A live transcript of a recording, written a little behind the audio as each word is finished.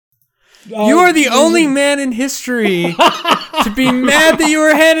You are the only man in history to be mad that you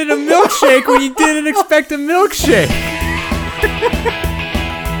were handed a milkshake when you didn't expect a milkshake.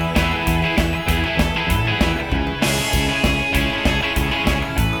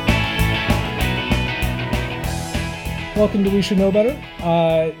 Welcome to We Should Know Better.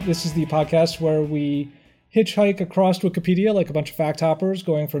 This is the podcast where we hitchhike across Wikipedia like a bunch of fact hoppers,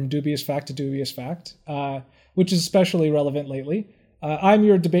 going from dubious fact to dubious fact, which is especially relevant lately. I'm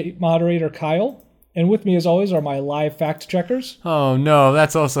your debate moderator, Kyle, and with me, as always, are my live fact checkers. Oh no,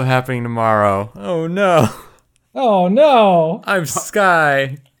 that's also happening tomorrow. Oh no. Oh no. I'm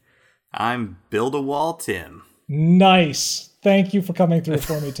Sky. I'm Build-A-Wall Tim. Nice. Thank you for coming through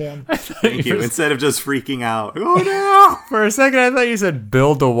for me, Tim. Thank you. Instead of just freaking out. Oh no! For a second, I thought you said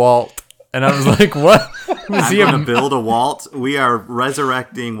build a Walt. And I was like, what? I'm going to build a Walt. We are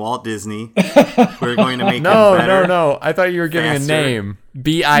resurrecting Walt Disney. We're going to make him No. I thought you were giving faster. a name.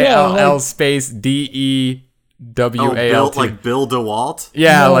 BILL space DEWALT. built like Build a Walt?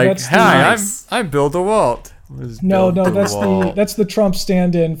 Yeah, No, like, that's hi, nice. I'm Build a Walt. No, that's the Trump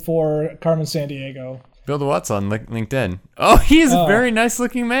stand-in for Carmen Sandiego. Build a Walt's on LinkedIn. Oh, he's a very nice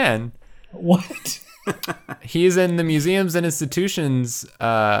looking man. What? He's in the museums and institutions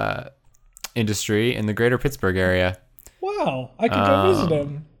industry in the greater Pittsburgh area. Wow, I could go visit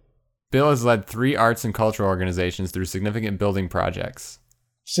him. Bill has led 3 arts and cultural organizations through significant building projects.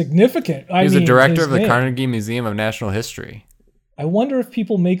 Significant. He's the director his of the name. Carnegie Museum of Natural History. I wonder if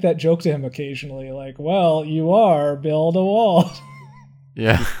people make that joke to him occasionally, like, well, you are Bill DeWalt.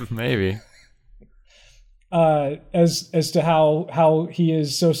 Yeah, maybe. As to how he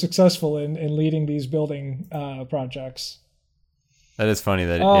is so successful in leading these building projects. That is funny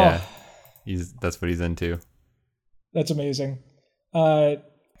that that's what he's into. That's amazing. I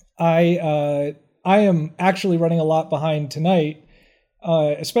am actually running a lot behind tonight,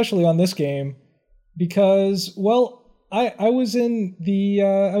 especially on this game, because I was in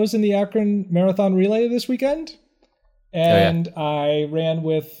the Akron Marathon Relay this weekend, and I ran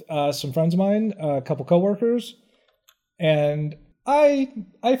with some friends of mine, a couple coworkers, and I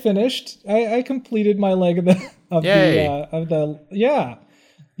finished. I completed my leg of the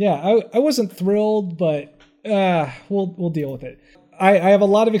I wasn't thrilled, but we'll deal with it. I have a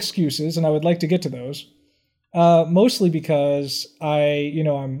lot of excuses, and I would like to get to those. Mostly because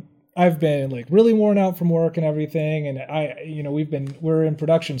I've been like really worn out from work and everything, and we're in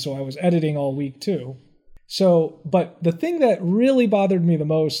production, so I was editing all week too. So, but the thing that really bothered me the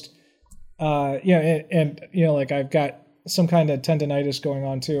most, like I've got some kind of tendonitis going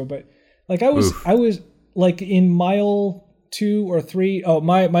on too, but like I was like in mile 2 or 3. Oh,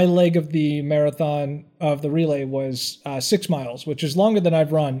 my leg of the marathon of the relay was 6 miles, which is longer than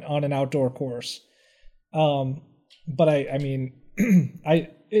I've run on an outdoor course. But I mean,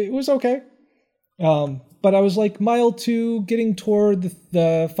 it was okay. But I was like mile 2, getting toward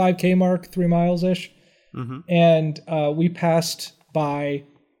the 5K mark, 3 miles ish. Mm-hmm. And we passed by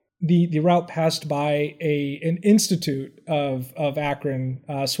the route passed by an institute of Akron,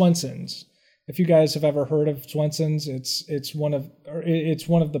 Swenson's. If you guys have ever heard of Swenson's, it's one of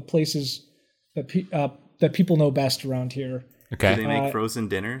the places that people know best around here. Okay. Do they make frozen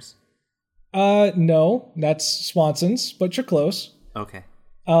dinners? No, that's Swanson's, but you're close. Okay.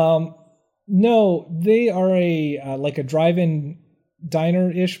 No, they are a drive-in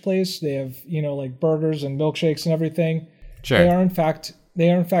diner-ish place. They have, like burgers and milkshakes and everything. Sure. They are in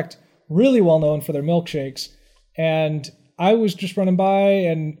fact really well known for their milkshakes. And I was just running by,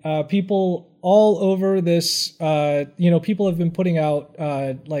 and people all over this, people have been putting out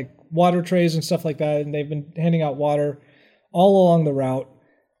like water trays and stuff like that, and they've been handing out water all along the route.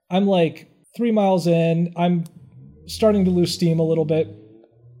 I'm like 3 miles in. I'm starting to lose steam a little bit,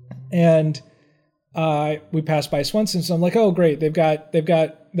 and we passed by Swenson's. So I'm like, oh great,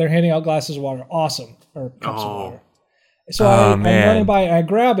 they're handing out glasses of water. Awesome, or cups of water. So I'm running by, I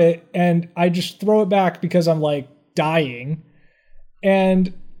grab it, and I just throw it back because I'm like dying.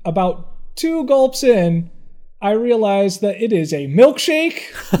 And about 2 gulps in, I realize that it is a milkshake.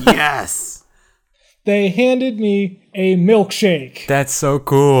 Yes. They handed me a milkshake. That's so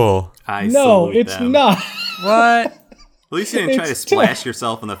cool. No, it's not. What? At least you didn't try to splash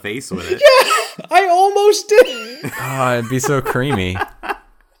yourself in the face with it. Yeah, I almost did. Oh, it'd be so creamy.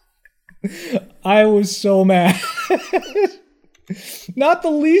 I was so mad. Not the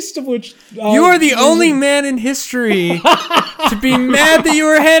least of which... you are the only man in history to be mad that you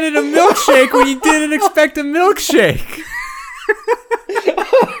were handed a milkshake when you didn't expect a milkshake.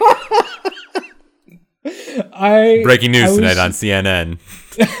 Breaking news tonight on CNN.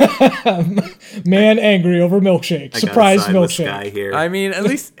 Man angry over milkshake. I Surprise gotta side with Sky milkshake. here. I mean, at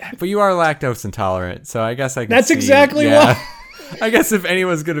least, but you are lactose intolerant, so I guess I can. That's see, exactly yeah. why. I guess if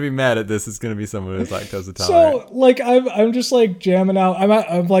anyone's gonna be mad at this, it's gonna be someone who's lactose intolerant. So like I'm just like jamming out.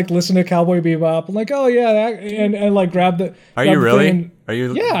 I'm like listening to Cowboy Bebop. I'm like, oh yeah, that, and like grab the. Are grab you the really? thing and- Are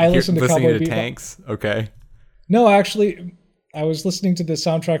you? Yeah, I listen to listening Cowboy to Bebop. Tanks. Okay. No, actually, I was listening to the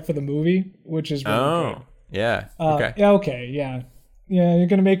soundtrack for the movie, which is really good. Oh, yeah. Okay. Yeah. Okay. Yeah. Yeah. You're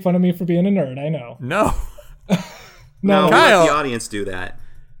gonna make fun of me for being a nerd. I know. No, no, Kyle. let the audience do that.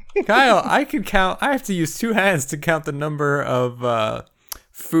 Kyle, I can count. I have to use two hands to count the number of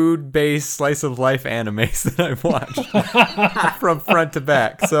food-based slice of life animes that I've watched from front to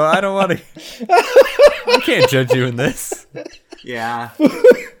back. So I don't want to. I can't judge you in this. Yeah.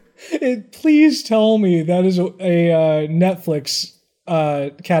 Please tell me that is a Netflix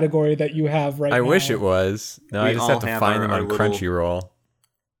category that you have right now. I wish it was. No, I We just all have to have find our- them our on little- Crunchyroll.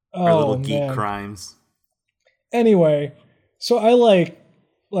 Our little Oh geek man. crimes. Anyway, so I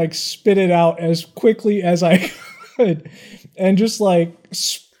like spit it out as quickly as I could, and just like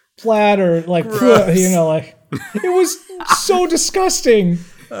splatter like Gross. you know like it was so disgusting.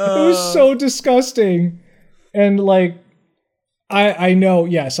 It was so disgusting, and like I know,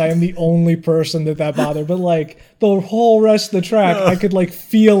 yes, I am the only person that bothered, but like the whole rest of the track, I could like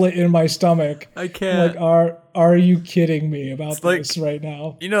feel it in my stomach. I I'm can't. like, are you kidding me about like- this right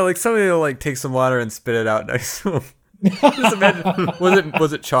now? You know, like somebody will like take some water and spit it out next to them. Just imagine.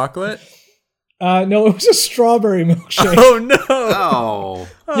 Was it chocolate? No, it was a strawberry milkshake. Oh no! Oh,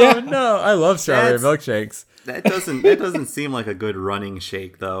 Yeah. No! I love strawberry That's- milkshakes. that doesn't seem like a good running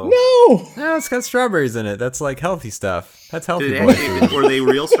shake though. No, No, it's got strawberries in it. That's like healthy stuff. That's healthy Did boy it, food. were they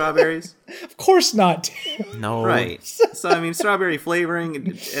real strawberries? of course not. No, Right. So I mean, strawberry flavoring.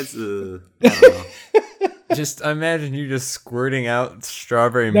 It's I don't know. Just imagine you just squirting out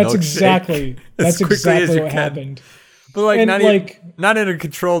strawberry That's milkshake. exactly. as That's quickly as exactly you what can. happened. But like And, not like- even, not in a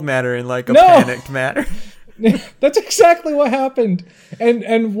controlled manner, in like a No! panicked manner. That's exactly what happened.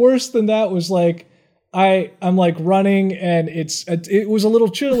 And worse than that was like I'm like running and it was a little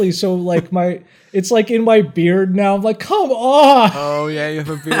chilly, so like it's like in my beard now. I'm like, come on. Oh yeah, you have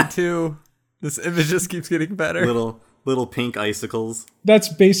a beard too. This image just keeps getting better. Little pink icicles. That's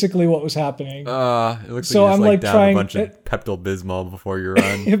basically what was happening. It looks So like you just I'm, like like, down trying- a bunch of Pepto-Bismol before you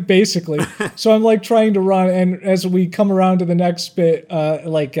run. Basically. So I'm like trying to run, and as we come around to the next bit,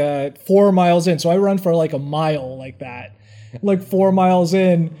 4 miles in, so I run for like a mile like that. Like 4 miles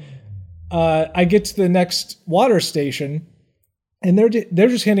in, I get to the next water station, and they're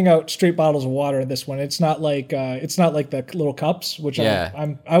just handing out straight bottles of water in this one. It's not like the little cups, which Yeah.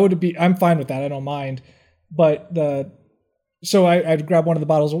 I'm fine with that. I don't mind. But so I'd grab one of the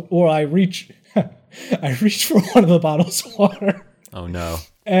bottles, or I reach for one of the bottles of water. Oh no.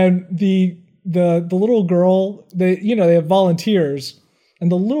 And the little girl, they have volunteers, and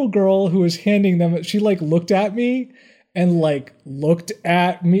the little girl who was handing them, she like looked at me and like looked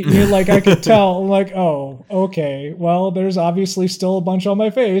at me, like I could tell. I'm like, oh, okay, well, there's obviously still a bunch on my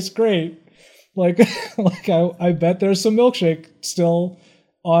face. Great, like I bet there's some milkshake still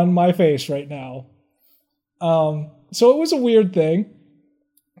on my face right now. So it was a weird thing,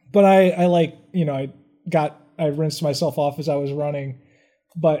 but I rinsed myself off as I was running.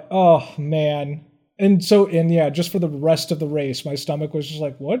 But oh man. And yeah, just for the rest of the race, my stomach was just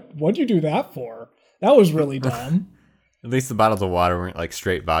like, what'd you do that for? That was really dumb. At least the bottles of water weren't like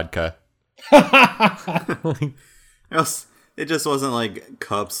straight vodka. It just wasn't like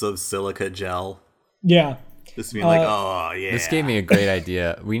cups of silica gel. Yeah. Just being like, oh yeah. This gave me a great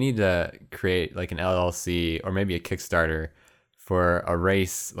idea. We need to create like an LLC or maybe a Kickstarter for a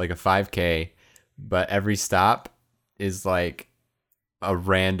race, like a 5K, but every stop is like a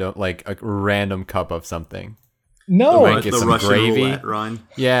random cup of something. No. Right. Get the some Russian gravy. roulette run.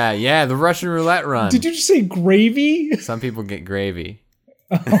 Yeah, the Russian roulette run. Did you just say gravy? Some people get gravy.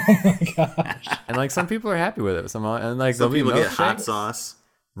 Oh my gosh. And like some people are happy with it. Some and like Some there'll be people get hot milkshakes. sauce.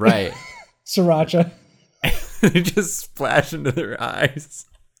 Right. Sriracha. They just splash into their eyes.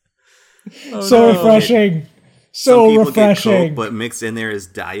 Oh, So no. refreshing. Some So people refreshing. get Coke, but mixed in there is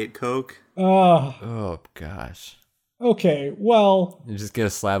Diet Coke. Oh gosh. Okay, well, You just get a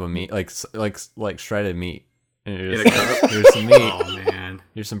slab of meat, like shredded meat. And you're In just a cup. here's some meat. Oh man.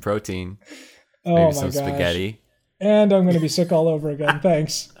 Here's some protein. oh Maybe my some gosh. spaghetti. And I'm going to be sick all over again.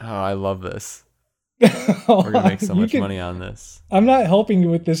 Thanks. Oh, I love this. We're We're gonna make so much money on this. I'm not helping you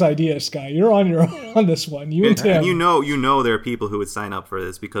with this idea, Sky. You're on your own on this one. You and Tim. And you know there are people who would sign up for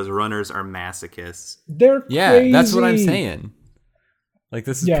this because runners are masochists. They're Yeah, crazy. that's what I'm saying. Like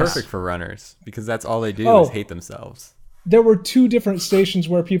this is Yes. perfect for runners because that's all they do Oh. is hate themselves. there were 2 different stations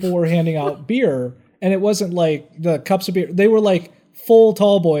where people were handing out beer, and it wasn't like the cups of beer. They were like full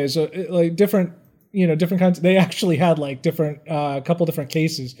tall boys, like different, different kinds. They actually had like different, couple different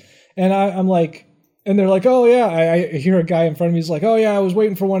cases. And I'm like, and they're like, oh yeah, I hear a guy in front of me. He's like, oh yeah, I was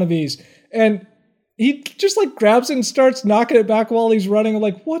waiting for one of these. And he just like grabs it and starts knocking it back while he's running. I'm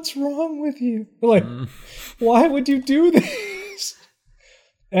like, what's wrong with you? Like, why would you do this?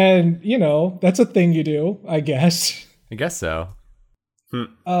 And that's a thing you do, I guess. I guess so.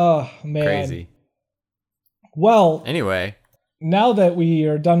 Oh man. Crazy. Well, anyway, now that we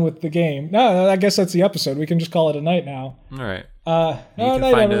are done with the game, no, I guess that's the episode. We can just call it a night now. All right. You can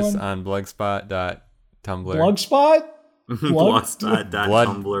find us on blogspot.tumblr. Blogspot?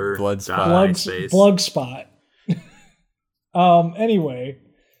 Blogspot.tumblr. Blogspot. Anyway,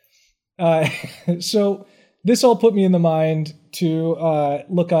 so this all put me in the mind to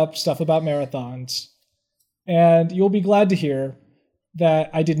look up stuff about marathons. And you'll be glad to hear that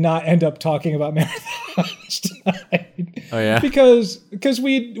I did not end up talking about marathons tonight. Oh yeah, because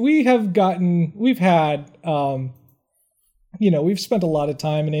we've had we've spent a lot of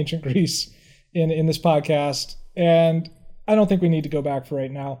time in ancient Greece in this podcast, and I don't think we need to go back for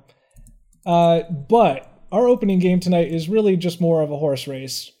right now. But our opening game tonight is really just more of a horse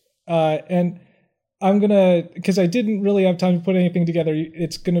race, and I'm gonna, because I didn't really have time to put anything together.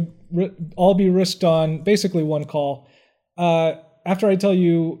 It's gonna all be risked on basically one call. After I tell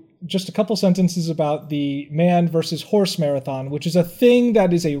you just a couple sentences about the man versus horse marathon, which is a thing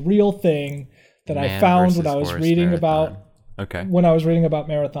that is a real thing that I found when I was reading about. Okay. When I was reading about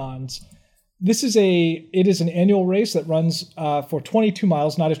marathons, it is an annual race that runs for 22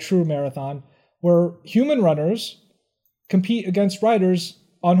 miles, not a true marathon, where human runners compete against riders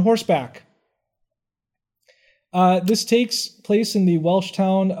on horseback. This takes place in the Welsh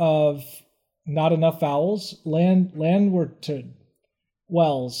town of Not Enough Vowels, Landward to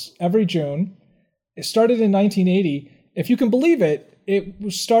Wells, every June. It started in 1980. If you can believe it, it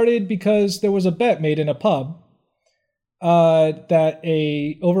was started because there was a bet made in a pub that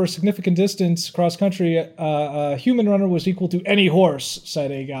over a significant distance cross country, a human runner was equal to any horse,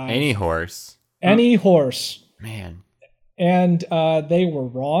 said a guy. Any horse. Any horse. Man. And they were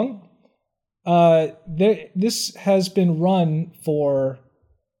wrong. This has been run for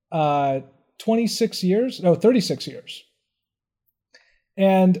 36 years.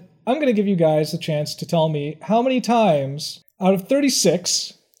 And I'm going to give you guys the chance to tell me how many times out of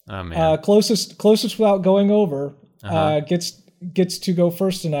 36, closest without going over, gets to go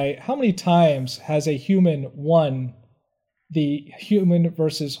first tonight. How many times has a human won the human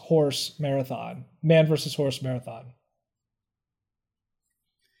versus horse marathon, man versus horse marathon?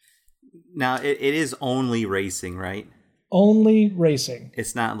 Now, it is only racing, right? Only racing.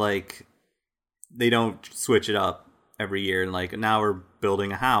 It's not like they don't switch it up every year. And like, now we're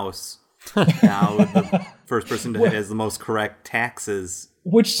building a house. Now the first person to has the most correct taxes.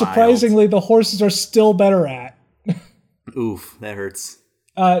 Which, surprisingly, the horses are still better at. Oof, that hurts.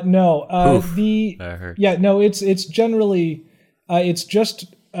 No. Oof, that hurts. Yeah, no, it's generally, it's just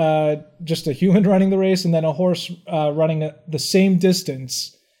a human running the race and then a horse running the same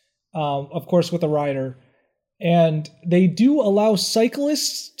distance. Of course, with a rider. And they do allow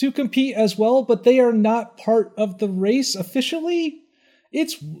cyclists to compete as well, but they are not part of the race officially.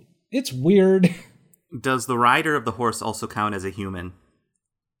 It's weird. Does the rider of the horse also count as a human?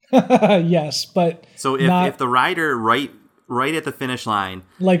 Yes, but so if the rider right at the finish line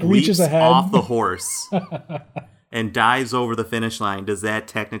reaches ahead off the horse and dives over the finish line, does that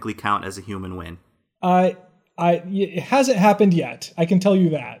technically count as a human win? It hasn't happened yet. I can tell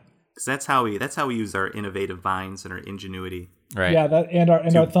you that. Because that's how we use our innovative minds and our ingenuity. Right. Yeah, that and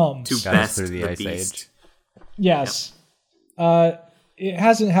our thumbs. To best through the Ice Age. Yes. Yep. It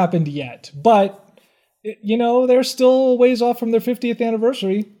hasn't happened yet, but they're still ways off from their 50th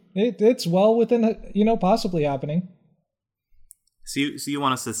anniversary. It's well within possibly happening. So you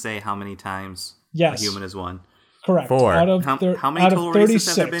want us to say how many times a human has won? Correct. 4. How many total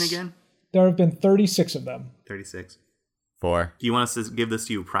races have there been again? There have been 36 of them. 36. 4. Do you want us to give this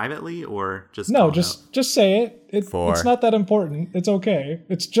to you privately or just no? Just say it. 4. It's not that important. It's okay.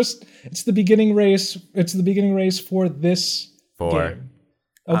 It's the beginning race. It's the beginning race for this 4. game.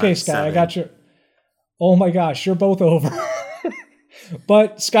 Okay, Sky, 7. I got you. Oh my gosh, you're both over.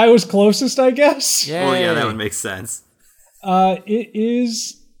 But Sky was closest, I guess. Yay. Well, yeah, that would make sense. It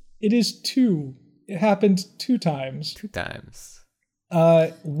is 2. It happened 2 times. 2 times.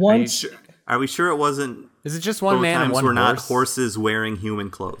 Once. Are we sure it wasn't? Is it just one man and one were horse? not horses wearing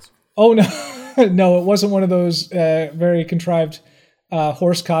human clothes. Oh no, no! It wasn't one of those very contrived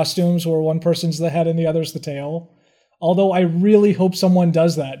horse costumes where one person's the head and the other's the tail. Although I really hope someone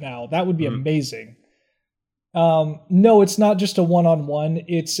does that now. That would be amazing. No, it's not just a one-on-one.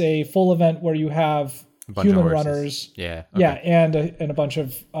 It's a full event where you have human runners. Yeah. Okay. Yeah, and a bunch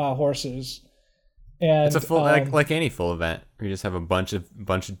of horses. And It's a full like any full event. Where you just have a bunch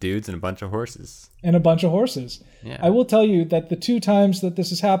of dudes and a bunch of horses. And a bunch of horses. Yeah. I will tell you that the 2 times that this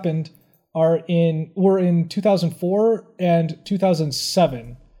has happened were in 2004 and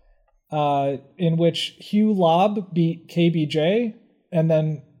 2007, in which Hugh Lobb beat KBJ, and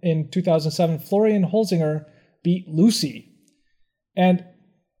then in 2007 Florian Holzinger beat Lucy. And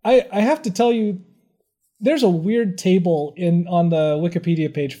I have to tell you, there's a weird table on the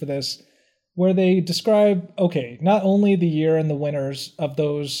Wikipedia page for this, where they describe, not only the year and the winners of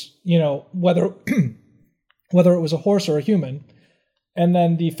those, whether whether it was a horse or a human, and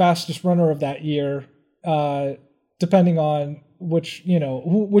then the fastest runner of that year, depending on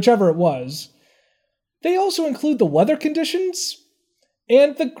whichever it was. They also include the weather conditions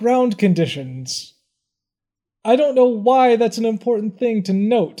and the ground conditions. I don't know why that's an important thing to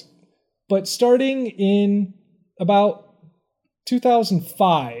note, but starting in about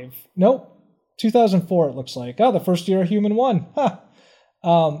 2004 it looks like. The first year a human won.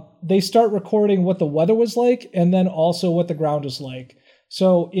 They start recording what the weather was like and then also what the ground was like.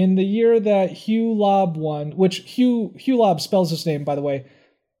 So in the year that Hugh Lobb won, which Hugh Lobb spells his name, by the way,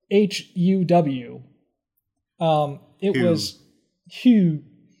 Huw. It Hugh. was Hugh.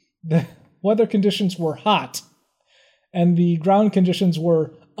 The weather conditions were hot and the ground conditions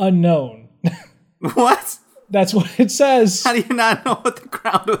were unknown. What? That's what it says. How do you not know what the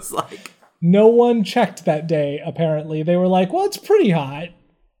ground was like? No one checked that day, apparently. They were like, well, it's pretty hot.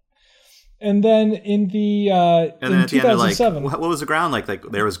 And then in the And then in at the end, they're like, 2007, what was the ground like? Like,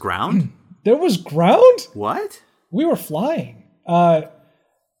 there was ground? there was ground? What? We were flying.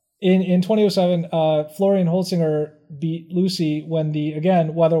 In 2007, Florian Holzinger beat Lucy when the,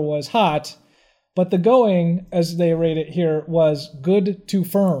 again, weather was hot, but the going, as they rate it here, was good to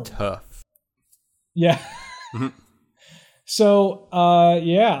firm. Tough. Yeah. So,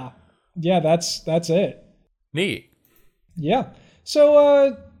 yeah, that's it. Neat. Yeah.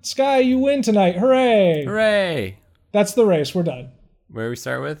 So, Sky, you win tonight. Hooray! Hooray! That's the race. We're done. Where do we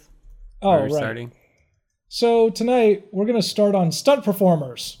start with? Oh, Where are we right. starting? So tonight we're going to start on stunt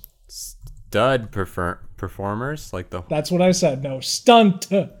performers. Stud performers? Like the... That's what I said. No, stunt.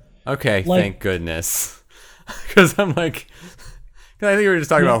 Okay, Like- thank goodness. Because I'm like... Cause I think we were just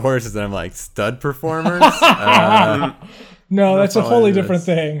talking about horses, and I'm like, stud performers? No, that's a not what wholly it different is.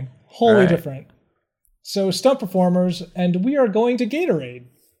 thing. Wholly Right. different. So stunt performers, and we are going to Gatorade.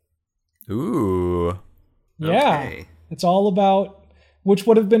 Ooh. Yeah. Okay. It's all about, which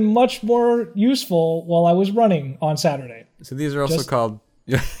would have been much more useful while I was running on Saturday. So these are also Just- called...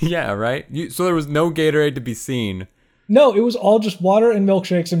 Yeah, right? So there was no Gatorade to be seen. No, it was all just water and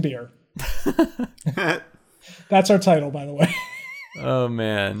milkshakes and beer. That's our title, by the way. Oh,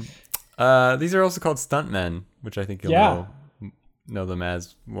 man. These are also called stuntmen, which I think you'll Yeah. know them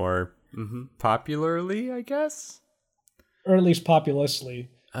as more popularly, I guess? Or at least populously.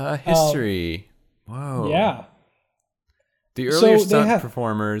 History. Whoa. Yeah. The earlier So they stunt have-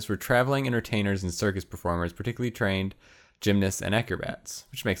 performers were traveling entertainers and circus performers, particularly trained gymnasts and acrobats,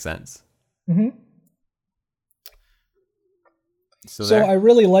 which makes sense. Mm-hmm. So, So I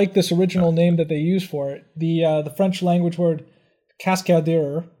really like this original name that they use for it. The French language word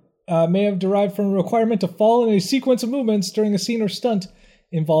cascadeur may have derived from a requirement to fall in a sequence of movements during a scene or stunt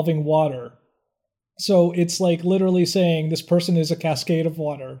involving water. So it's like literally saying this person is a cascade of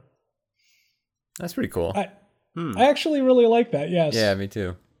water. that's pretty cool. I actually really like that, yes. Yeah, me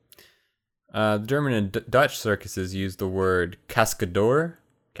too. The German and Dutch circuses used the word cascadeur.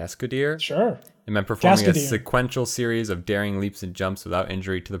 Sure. It meant performing a Cascadeur. sequential series of daring leaps and jumps without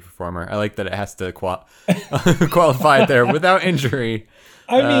injury to the performer. I like that it has to qualify it there, without injury.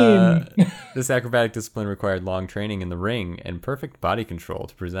 I mean, This acrobatic discipline required long training in the ring and perfect body control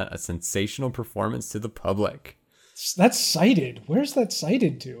to present a sensational performance to the public. that's cited. Where's that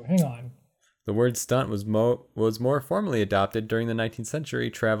cited to? Hang on. The word stunt was more formally adopted during the 19th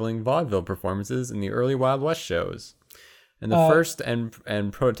century traveling vaudeville performances in the early Wild West shows. And the first and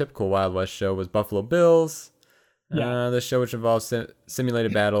prototypical Wild West show was Buffalo Bills. Yeah. The show, which involved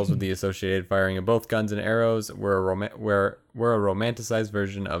simulated battles with the associated firing of both guns and arrows, were a romanticized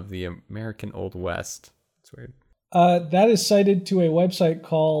version of the American Old West. It's weird. That is cited to a website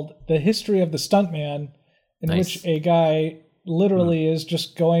called The History of the Stuntman, in Nice. which a guy literally is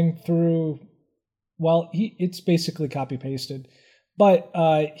just going through. Well, it's basically copy pasted, but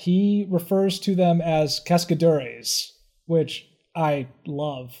he refers to them as cascadeurs, which I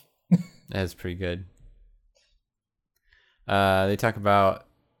love. That's pretty good. They talk about,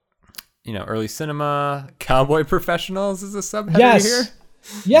 early cinema. Cowboy professionals is a subheader Yes. here.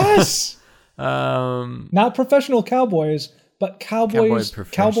 Yes. Um, Not professional cowboys, but cowboy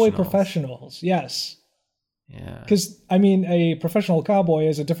professionals. professionals. Yes. yeah. Because a professional cowboy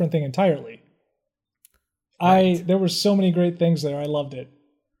is a different thing entirely. Right. There were so many great things there. I loved it.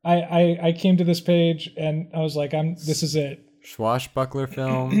 I came to this page and I was like, this is it. Swashbuckler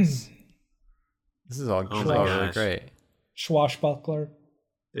films. This is all, Oh this is my all really gosh. great. Swashbuckler.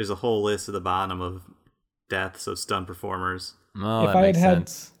 There's a whole list at the bottom of deaths of stunt performers. Oh, If that I makes had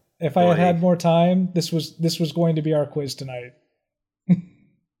sense. If I had Boy. had more time, this was going to be our quiz tonight.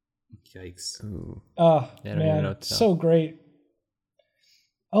 Yikes. Ooh. Oh, Yeah, I don't even know man, what to tell. so great.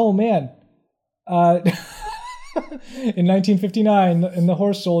 Oh, man. In 1959, in The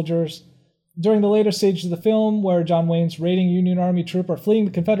Horse Soldiers, during the later stages of the film, where John Wayne's raiding Union Army troop are fleeing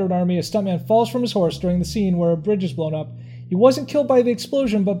the Confederate Army, a stuntman falls from his horse during the scene where a bridge is blown up. He wasn't killed by the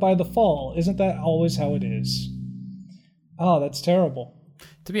explosion, but by the fall. Isn't that always how it is? Oh, that's terrible.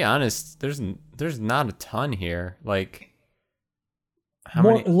 To be honest, there's not a ton here. Like, how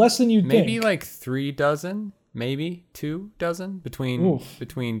More, many? less than you'd Maybe think. like 3 dozen, maybe 2 dozen between Oof.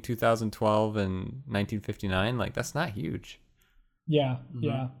 2012 and 1959. Like, that's not huge. Yeah,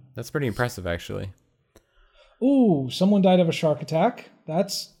 yeah. That's pretty impressive, actually. Ooh, someone died of a shark attack.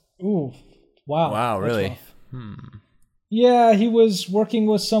 That's wow. Wow, That's really? rough. Yeah, he was working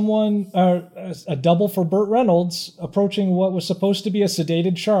with someone, a double for Burt Reynolds, approaching what was supposed to be a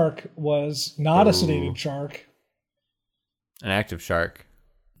sedated shark was not a Ooh. sedated shark. An active shark.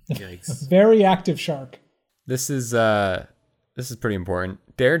 Yikes. Very active shark. This is pretty important.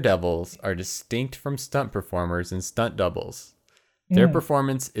 Daredevils are distinct from stunt performers and stunt doubles. Their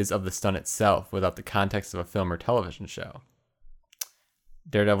performance is of the stunt itself without the context of a film or television show.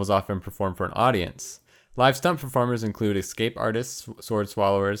 Daredevils often perform for an audience. Live stunt performers include escape artists, sword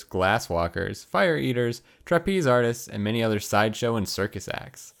swallowers, glass walkers, fire eaters, trapeze artists, and many other sideshow and circus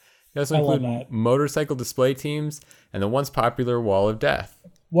acts. They also I love include that. motorcycle display teams and the once popular Wall of Death.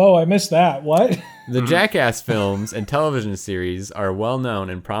 Whoa, I missed that. What? The Jackass films and television series are well known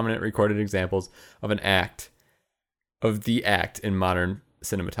and prominent recorded examples of the act in modern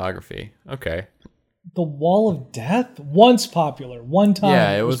cinematography. Okay. The Wall of Death? Once popular. One time.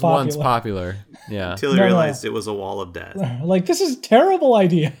 Yeah, it was popular. once popular. Yeah. Until he No. realized it was a wall of death. Like, this is a terrible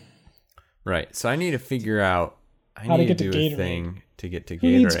idea. Right. So I need to figure out How to need get to to do Gatorade. a thing to get to Who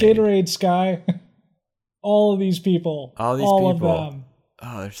needs Gatorade. Gatorade, Sky? All of these people. All these all people. of them.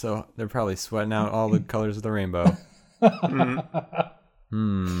 Oh, they're probably sweating out all the colors of the rainbow.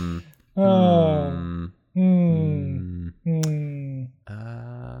 Hmm. Oh. Hmm. Hmm.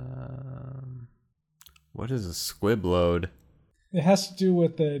 What is a squib load? It has to do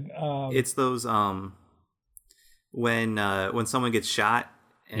with the. It's those when someone gets shot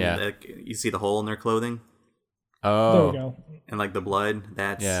and Yeah. you see the hole in their clothing Oh. There we go. and like the blood.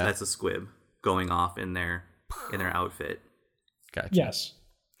 That's Yeah. a squib going off in their outfit. Gotcha. Yes.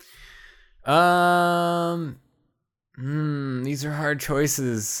 These are hard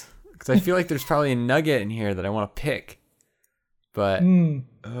choices because I feel like there's probably a nugget in here that I want to pick, but Gonna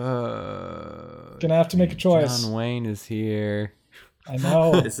have to make a choice. John Wayne is here. I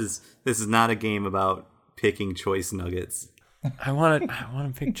know. This is not a game about picking choice nuggets. I want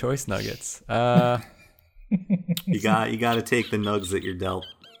to pick choice nuggets. You got to take the nugs that you're dealt.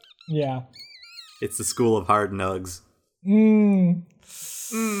 Yeah. It's the school of hard nugs. That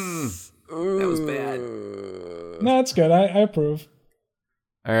was bad. No, it's good. I approve.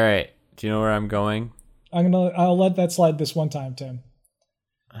 All right. Do you know where I'm going? I'll let that slide this one time, Tim.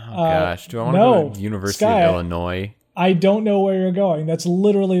 Oh gosh. Do I want to no. go to University Sky, of Illinois? I don't know where you're going. That's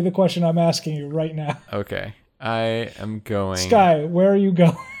literally the question I'm asking you right now. Okay. I am going Sky, where are you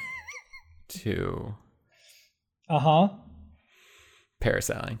going? to Uh-huh.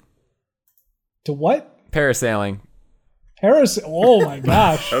 parasailing. To what? Parasailing. Paris. Oh my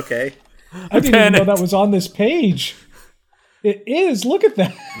gosh. Okay. I didn't even know panicked. that was on this page. It is. Look at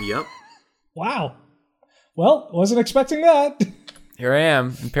that. Yep. Wow. Well, wasn't expecting that. Here I am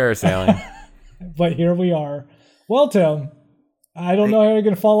in parasailing. But here we are. Well, Tim, I don't know how you're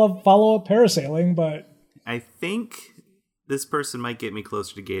going to follow up parasailing, but I think this person might get me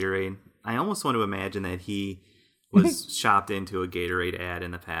closer to Gatorade. I almost want to imagine that he was shopped into a Gatorade ad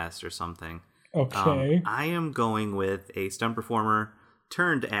in the past or something. okay. I am going with a stunt performer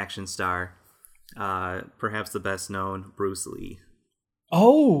turned action star, perhaps the best known, Bruce Lee.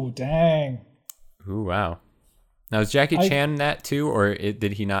 Oh, dang. Ooh, wow. Now, is Jackie I- Chan that too, or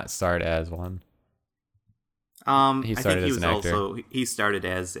did he not start as one? I He think started he as was an actor. also he started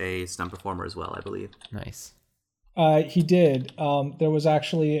as a stunt performer as well, I believe. Nice. He did. There was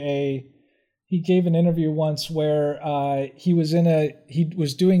actually he gave an interview once where he was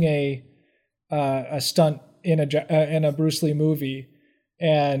doing a stunt in a Bruce Lee movie,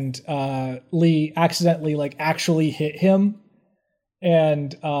 and Lee accidentally actually hit him,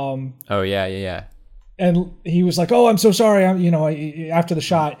 and oh yeah. And he was like, "Oh, I'm so sorry." After the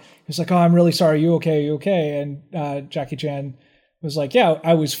shot, he was like, "Oh, I'm really sorry. You okay? You okay?" And Jackie Chan was like, "Yeah,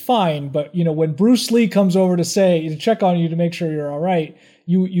 I was fine, but when Bruce Lee comes over to check on you to make sure you're all right,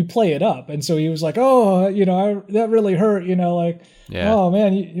 you play it up." And so he was like, "Oh, that really hurt." Yeah. Oh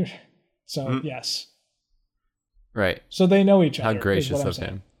man, so yes, right. So they know each other. How gracious of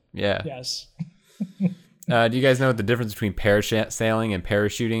him. Yeah. Yes. Do you guys know what the difference between parasailing and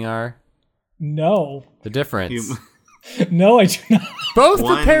parachuting are? No. The difference. No, I do not. Both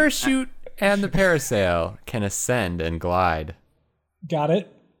the parachute and the parasail can ascend and glide. Got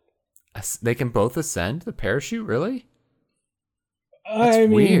it. They can both ascend? The parachute, really? That's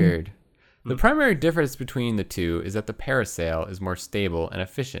weird. The primary difference between the two is that the parasail is more stable and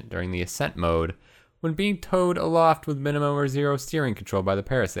efficient during the ascent mode when being towed aloft with minimum or zero steering control by the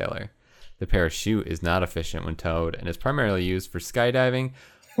parasailer. The parachute is not efficient when towed and is primarily used for skydiving,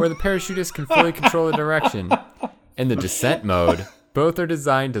 where the parachutist can fully control the direction. In the descent mode, both are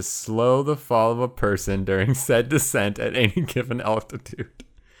designed to slow the fall of a person during said descent at any given altitude.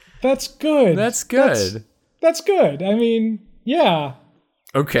 That's good. That's good. That's good. Yeah.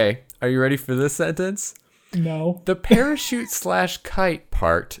 Okay, are you ready for this sentence? No. The parachute/kite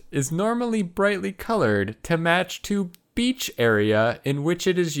part is normally brightly colored to match to beach area in which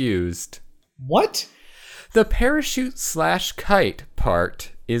it is used. What? The parachute/kite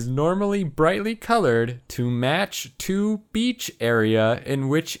part is normally brightly colored to match to beach area in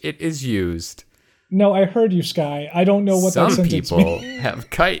which it is used. No, I heard you, Sky. I don't know what that sentence means. Some people have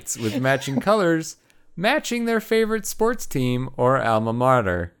kites with matching colors, matching their favorite sports team or alma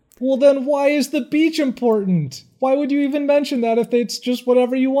mater. Well, then why is the beach important? Why would you even mention that if it's just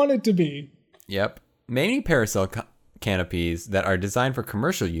whatever you want it to be? Yep. Many parasail canopies that are designed for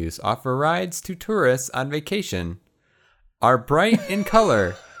commercial use offer rides to tourists on vacation, are bright in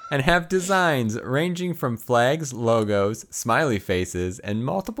color, and have designs ranging from flags, logos, smiley faces, and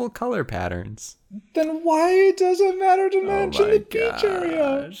multiple color patterns. Then why does it matter to mention the beach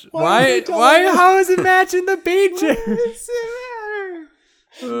area? Why? How is it matching the beach area?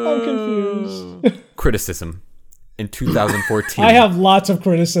 I'm confused. Criticism. In 2014, I have lots of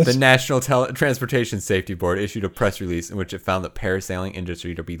criticism. The National Transportation Safety Board issued a press release in which it found the parasailing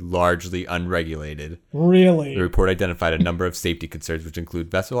industry to be largely unregulated. Really? The report identified a number of safety concerns, which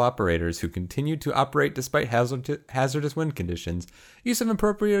include vessel operators who continue to operate despite hazardous wind conditions, use of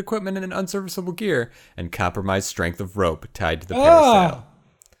inappropriate equipment and unserviceable gear, and compromised strength of rope tied to the parasail.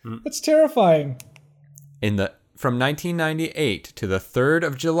 That's terrifying. From 1998 to the 3rd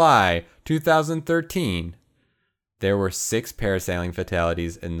of July, 2013, there were 6 parasailing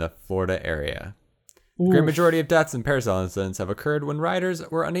fatalities in the Florida area. The great majority of deaths in parasail incidents have occurred when riders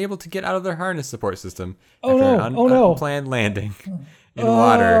were unable to get out of their harness support system after an unplanned landing in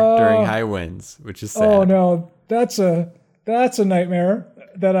water during high winds, which is sad. Oh no, that's a nightmare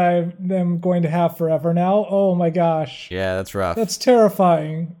that I am going to have forever now. Oh my gosh. Yeah, that's rough. That's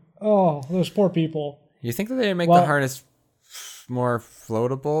terrifying. Oh, those poor people. You think that they make the harness more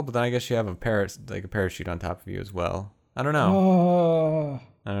floatable, but then I guess you have a parachute on top of you as well. I don't know.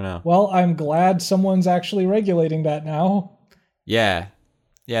 I don't know. Well, I'm glad someone's actually regulating that now. Yeah,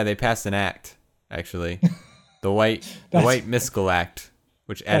 they passed an act actually, the White Miskel Act,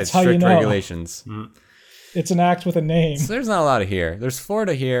 which added strict regulations. It's an act with a name. So there's not a lot of here. There's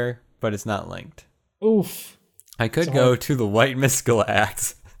Florida here, but it's not linked. Oof. I could go to the White Miskel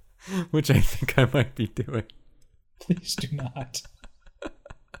Act, which I think I might be doing. Please do not.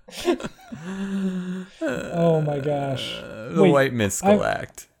 Oh my gosh. The White Miskel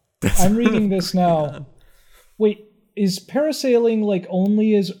Act. I'm reading this now. Wait, is parasailing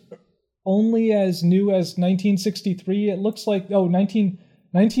only as new as 1963? It looks like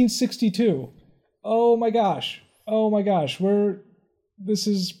 1962. Oh my gosh. This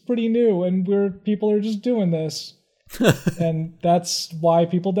is pretty new and people are just doing this. And that's why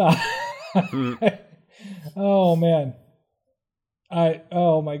people die. Oh man.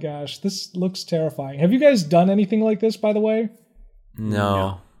 Oh my gosh, this looks terrifying. Have you guys done anything like this, by the way?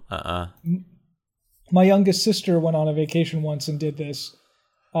 No. My youngest sister went on a vacation once and did this.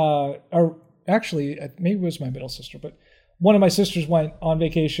 Or actually, maybe it was my middle sister, but one of my sisters went on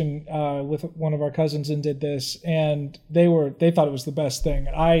vacation with one of our cousins and did this, and they thought it was the best thing.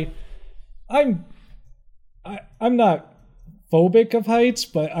 I'm not phobic of heights,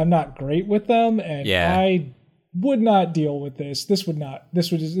 but I'm not great with them, and would not deal with this. This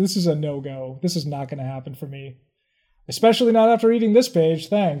is a no-go. This is not going to happen for me. Especially not after reading this page.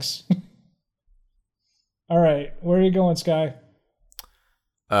 Thanks. All right. Where are you going, Sky?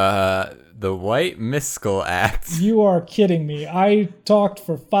 The White Miskel Act. You are kidding me. I talked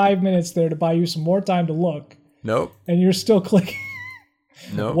for 5 minutes there to buy you some more time to look. Nope. And you're still clicking.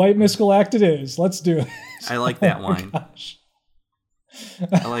 Nope. White Miskel Act it is. Let's do it. I like that wine. Gosh.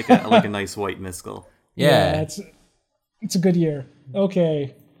 I like a nice white Miskel. Yeah. It's a good year.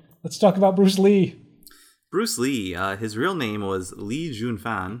 Okay. Let's talk about Bruce Lee. Bruce Lee, his real name was Lee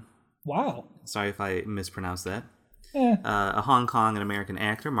Jun-fan. Wow. Sorry if I mispronounced that. Eh. A Hong Kong and American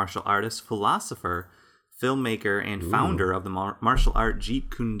actor, martial artist, philosopher, filmmaker, and founder of the martial art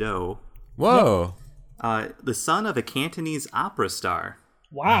Jeet Kune Do. Whoa. The son of a Cantonese opera star.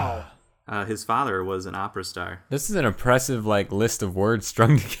 Wow. His father was an opera star. This is an impressive list of words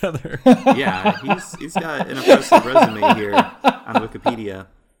strung together. Yeah, he's got an impressive resume here on Wikipedia.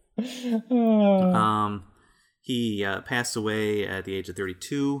 He passed away at the age of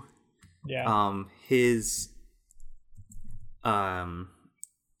 32. Yeah. His not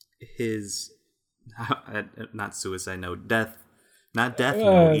suicide note, death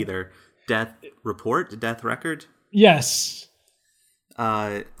note either. Death report, death record. Yes.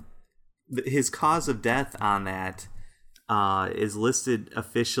 His cause of death on that is listed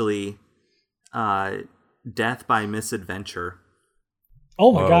officially death by misadventure.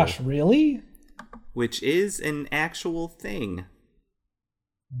 Oh my gosh, really? Which is an actual thing.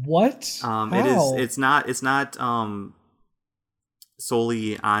 What? How? It's not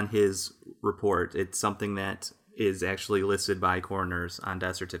solely on his report. It's something that is actually listed by coroners on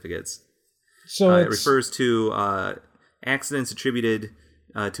death certificates. So it refers to accidents attributed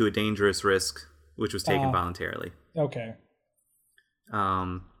to a dangerous risk, which was taken voluntarily. Okay.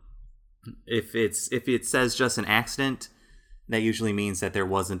 If it says just an accident, that usually means that there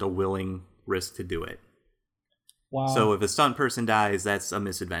wasn't a willing risk to do it. Wow. So if a stunt person dies, that's a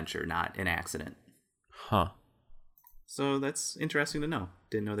misadventure, not an accident. Huh. So that's interesting to know.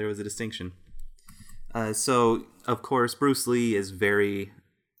 Didn't know there was a distinction. So, of course, Bruce Lee is very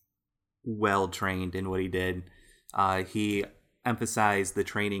well trained in what he did. He emphasized the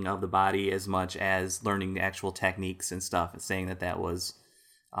training of the body as much as learning the actual techniques and stuff, saying that was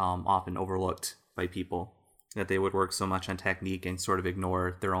often overlooked by people, that they would work so much on technique and sort of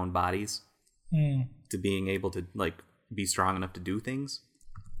ignore their own bodies to being able to be strong enough to do things.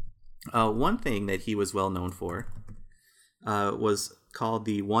 One thing that he was well known for was called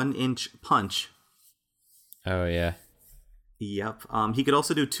the 1-inch punch. Oh, yeah. Yep. He could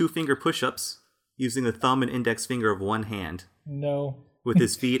also do 2-finger push-ups using the thumb and index finger of one hand. No. With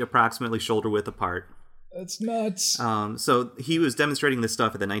his feet approximately shoulder width apart. That's nuts. So he was demonstrating this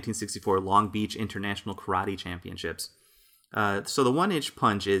stuff at the 1964 Long Beach International Karate Championships. So the 1-inch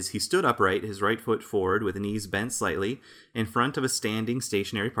punch is he stood upright, his right foot forward with the knees bent slightly, in front of a standing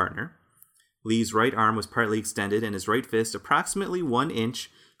stationary partner. Lee's right arm was partly extended and his right fist approximately 1 inch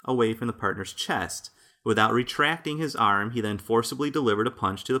away from the partner's chest. Without retracting his arm, he then forcibly delivered a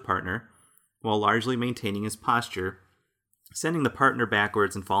punch to the partner, while largely maintaining his posture, sending the partner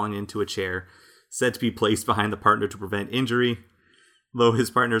backwards and falling into a chair, said to be placed behind the partner to prevent injury, though his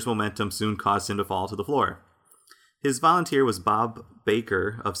partner's momentum soon caused him to fall to the floor. His volunteer was Bob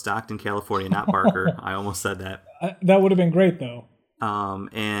Baker of Stockton, California, not Barker. I almost said that. That would have been great, though.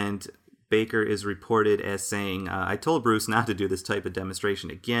 And Baker is reported as saying, I told Bruce not to do this type of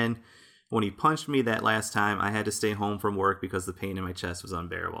demonstration again. When he punched me that last time, I had to stay home from work because the pain in my chest was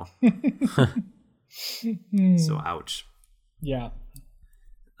unbearable. So, ouch. Yeah.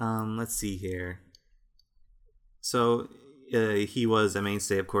 Let's see here. So, he was a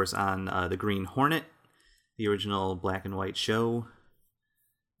mainstay, of course, on the Green Hornet, the original black and white show.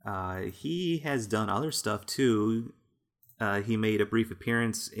 He has done other stuff, too. He made a brief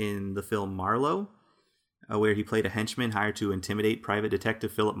appearance in the film Marlowe, where he played a henchman hired to intimidate Private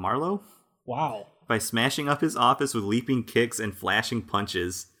Detective Philip Marlowe. Wow. By smashing up his office with leaping kicks and flashing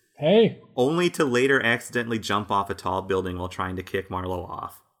punches. Hey. Only to later accidentally jump off a tall building while trying to kick Marlowe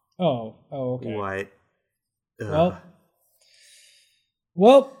off. Oh, okay. What?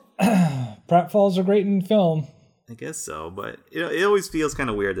 Well, pratfalls are great in film. I guess so, but it always feels kind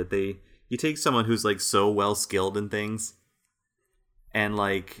of weird that you take someone who's so well skilled in things, and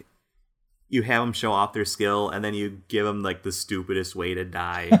you have them show off their skill, and then you give them the stupidest way to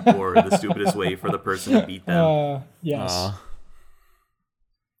die or the stupidest way for the person to beat them. Yes.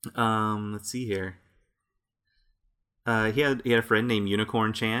 Let's see here. He had a friend named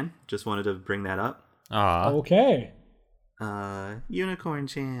Unicorn Chan. Just wanted to bring that up. Okay. Unicorn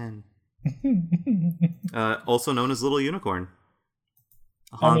Chan. Also known as Little Unicorn.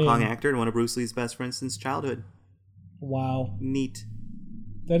 A I Hong Kong mean- actor and one of Bruce Lee's best friends since childhood. Wow, Neat.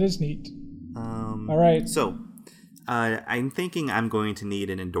 that is neat. All right. So, I'm thinking I'm going to need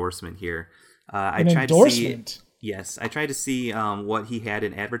an endorsement here. An endorsement. Yes, I tried to see what he had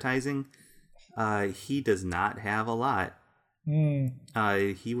in advertising. He does not have a lot.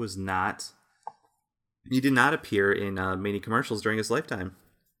 He was not. He did not appear in many commercials during his lifetime.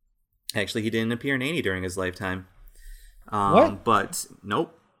 Actually, he didn't appear in any during his lifetime. What? But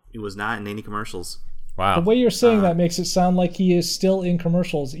nope, he was not in any commercials. Wow. The way you're saying that makes it sound like he is still in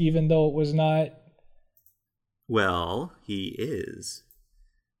commercials, even though it was not. Well, he is.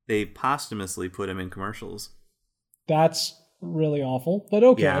 They posthumously put him in commercials. That's really awful, but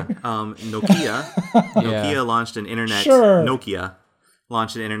okay. Yeah. Nokia launched an internet. Sure. Nokia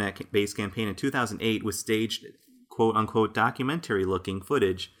launched an internet-based campaign in 2008 with staged quote-unquote documentary-looking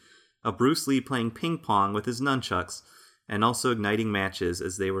footage of Bruce Lee playing ping pong with his nunchucks and also igniting matches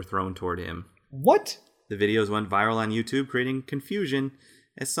as they were thrown toward him. What? The videos went viral on YouTube, creating confusion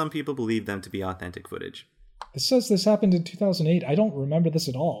as some people believed them to be authentic footage. It says this happened in 2008. I don't remember this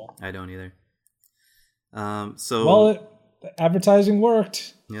at all. I don't either. Advertising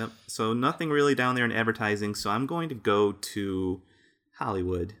worked. Yep. So nothing really down there in advertising. So I'm going to go to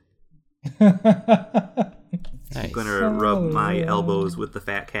Hollywood. Nice. I'm going to rub my elbows with the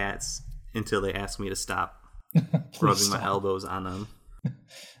fat cats until they ask me to stop rubbing my elbows on them.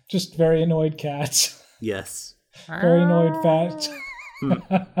 Just very annoyed cats. Yes. Very annoyed fat.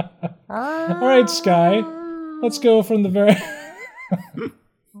 All right, Sky. Let's go from the very...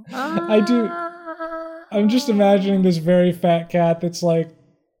 I'm just imagining this very fat cat that's like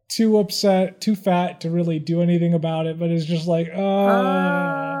too upset, too fat to really do anything about it, but is just like,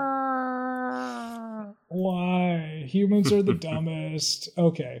 why? Humans are the dumbest.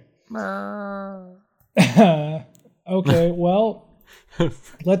 Okay. Okay, well,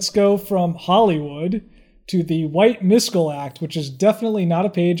 let's go from Hollywood to the White Miskel Act, which is definitely not a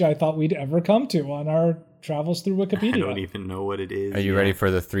page I thought we'd ever come to on our travels through Wikipedia. I don't even know what it is. Are you ready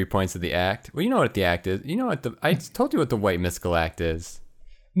for the 3 points of the act? Well, you know what the act is. You know what I told you what the White Miskel Act is.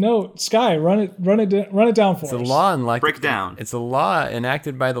 No, Sky, run it down for us. It's a law Break it down. It's a law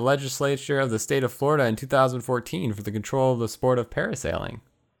enacted by the legislature of the state of Florida in 2014 for the control of the sport of parasailing.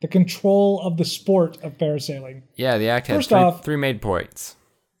 The control of the sport of parasailing. Yeah, the act First had off, three main points.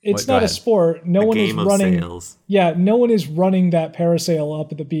 It's Go not ahead. a sport. No A one is game of running. sails. Yeah, no one is running that parasail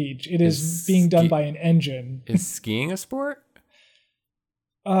up at the beach. It is being done by an engine. Is skiing a sport?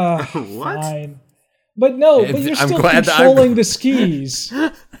 What? Fine. But no, but you're I'm still glad that controlling the skis.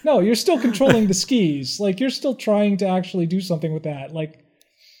 No, you're still controlling the skis. Like, you're still trying to actually do something with that. Like,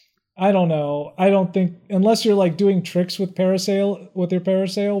 I don't know. I don't think, unless you're like doing tricks with your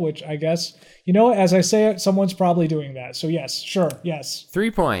parasail, which I guess, you know, as I say it, someone's probably doing that. So yes, sure, yes.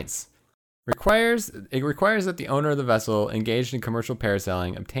 3 points. It requires that the owner of the vessel engaged in commercial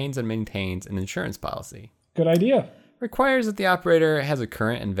parasailing obtains and maintains an insurance policy. Good idea. Requires that the operator has a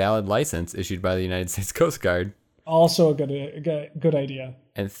current and valid license issued by the United States Coast Guard. Also a good idea.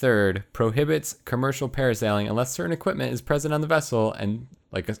 And third, prohibits commercial parasailing unless certain equipment is present on the vessel and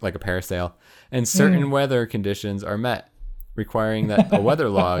like a parasail, and certain weather conditions are met, requiring that a weather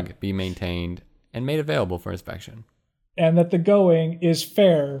log be maintained and made available for inspection. And that the going is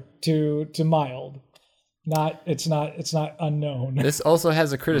fair to mild. It's not unknown. This also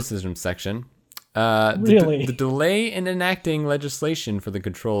has a criticism section. Really? The delay in enacting legislation for the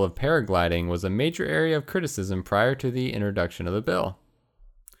control of paragliding was a major area of criticism prior to the introduction of the bill.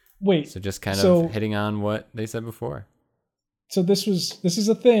 Wait. So just kind of hitting on what they said before. So this is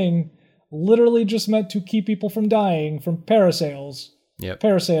a thing literally just meant to keep people from dying from parasails. Yep.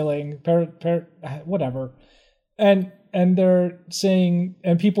 Parasailing, whatever. And they're saying,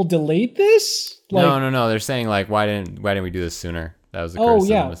 and people delayed this? Like, No. They're saying like, why didn't we do this sooner? That was the oh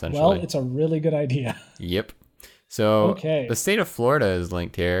criticism, yeah. essentially. Well, it's a really good idea. Yep. So Okay. the state of Florida is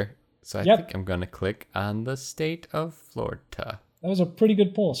linked here. So I Yep. think I'm gonna click on the state of Florida. That was a pretty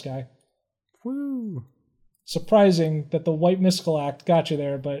good poll, Sky. Woo. Surprising that the White Miskel Act got you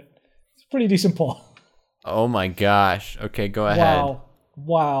there, but it's a pretty decent poll. Oh my gosh. Okay, go ahead.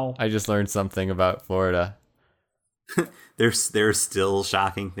 Wow. I just learned something about Florida. There's still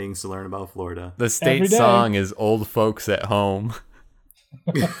shocking things to learn about Florida. The state Every day. song is Old Folks at Home.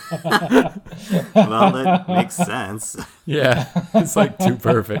 Well, that makes sense. Yeah, it's like too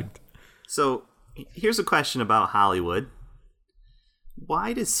perfect. So, here's a question about Hollywood.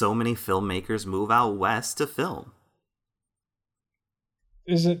 Why did so many filmmakers move out west to film?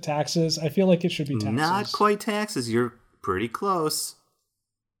 Is it taxes? I feel like it should be taxes. Not quite taxes. You're pretty close.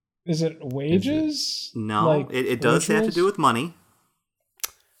 Is it wages? No, Like it does have to rituals? do with money.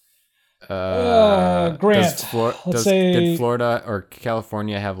 Grant. Let's say did Florida or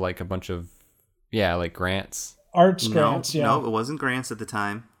California have like a bunch of like grants? arts grants. Yeah. No, it wasn't grants at the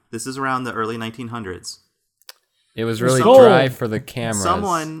time. This is around the early 1900s. It was really Gold. dry for the cameras.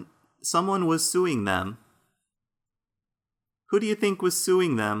 Someone was suing them. Who do you think was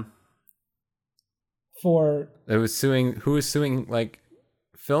suing them? For It was suing. Who was suing? Like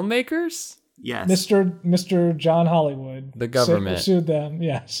filmmakers? Yes. Mr. John Hollywood. The government. sued them.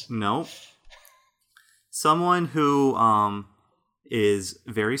 Yes. No. Someone who is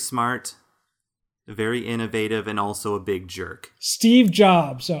very smart, very innovative, and also a big jerk. Steve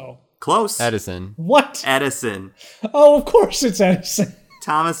Jobs. Oh. Close. Edison. What? Edison. Oh, of course it's Edison.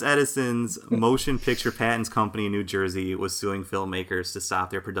 Thomas Edison's Motion Picture Patents Company in New Jersey was suing filmmakers to stop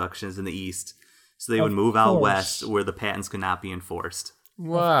their productions in the East so they would Of move out course. west where the patents could not be enforced.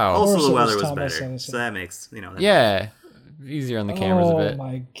 Wow. course Also, it the was weather was Thomas better. Edison. So that makes, that Yeah. Easier on the cameras a Oh bit.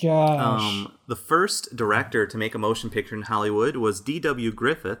 my gosh. The first director to make a motion picture in Hollywood was D.W.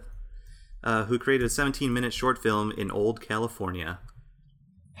 Griffith, who created a 17-minute short film in Old California.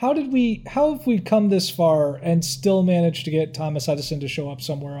 How have we come this far and still managed to get Thomas Edison to show up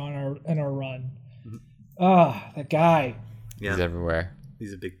somewhere in our run? That guy. Yeah, He's everywhere.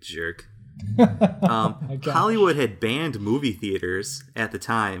 he's a big jerk. My God. Hollywood had banned movie theaters at the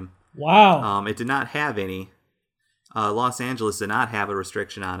time. Wow. It did not have any. Los Angeles did not have a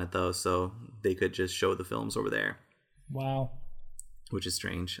restriction on it, though, so they could just show the films over there, Wow. which is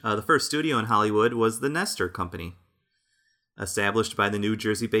strange. The first studio in Hollywood was the Nestor Company, established by the New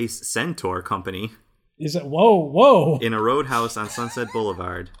Jersey-based Centaur Company Is it? Whoa. in a roadhouse on Sunset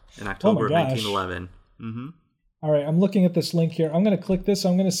Boulevard in October of gosh. 1911. Mm-hmm. All right. I'm looking at this link here. I'm going to click this.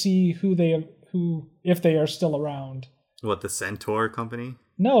 I'm going to see if they are still around. What, the Centaur Company?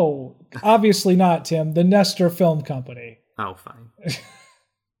 No, obviously not, Tim. The Nestor Film Company. Oh, fine.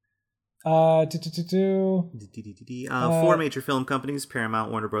 Four major film companies,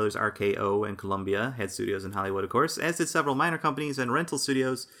 Paramount, Warner Brothers, RKO, and Columbia, had studios in Hollywood, of course, as did several minor companies and rental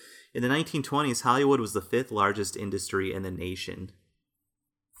studios. In the 1920s, Hollywood was the fifth largest industry in the nation.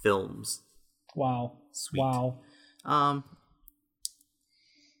 Films. Wow. Sweet. Wow. And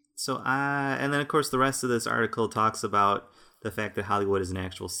then, of course, the rest of this article talks about the fact that Hollywood is an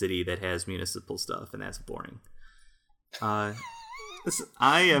actual city that has municipal stuff, and that's boring. I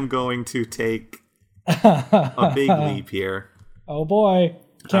am going to take a big leap here. Oh boy.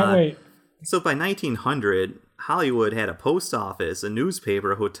 Can't wait. So by 1900, Hollywood had a post office, a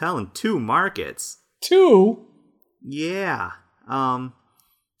newspaper, a hotel, and 2 markets. 2? Yeah.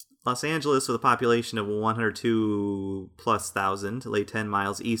 Los Angeles, with a population of 102,000+, lay 10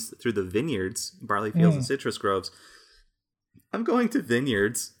 miles east through the vineyards, barley fields, and citrus groves. I'm going to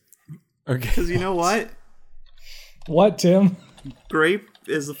vineyards. Okay. Because you know what? What, Tim? Grape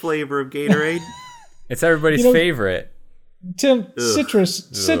is the flavor of Gatorade. It's everybody's favorite. Tim, citrus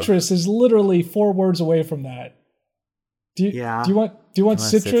is literally 4 words away from that. Do you want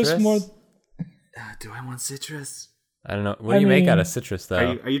citrus more? Do I want citrus? I don't know. What do you make out of citrus,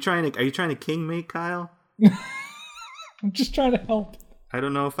 though? Are you trying to king make, Kyle? I'm just trying to help. I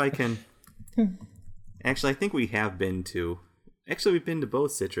don't know if I can. Actually, I think we have been to. Actually, we've been to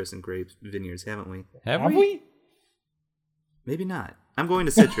both citrus and grape vineyards, haven't we? Have Have we? we? Maybe not. I'm going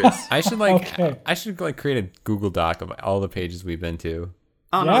to citrus. I should Okay. create a Google Doc of all the pages we've been to.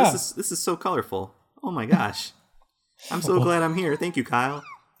 Oh Yeah. no, this is so colorful. Oh my gosh. I'm so glad I'm here. Thank you, Kyle.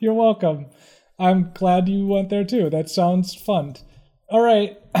 You're welcome. I'm glad you went there too. That sounds fun. All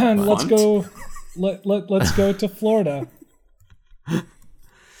right, let's go. Let's go to Florida.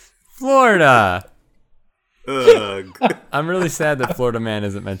 Florida. Ugh. I'm really sad that Florida Man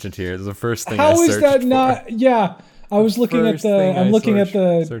isn't mentioned here. It's the first thing I How searched is that for. not? Yeah, I was looking at First thing I I'm looking at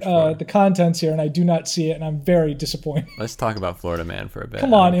searched for. the contents here, and I do not see it, and I'm very disappointed. Let's talk about Florida Man for a bit.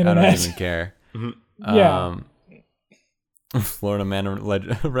 Come on, I don't Internet. even care. Yeah. Florida Man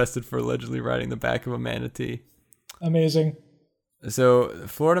arrested for allegedly riding the back of a manatee. Amazing. So,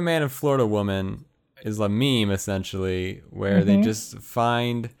 Florida Man and Florida Woman is a meme, essentially, where they just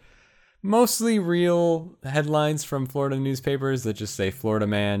find mostly real headlines from Florida newspapers that just say Florida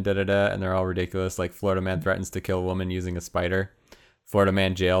Man, da-da-da, and they're all ridiculous, like Florida Man threatens to kill a woman using a spider. Florida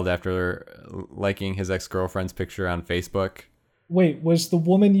Man jailed after liking his ex-girlfriend's picture on Facebook. Wait, was the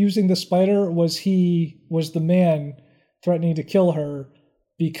woman using the spider? Or was the man threatening to kill her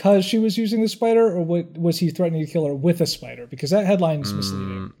because she was using the spider, or was he threatening to kill her with a spider? Because that headline is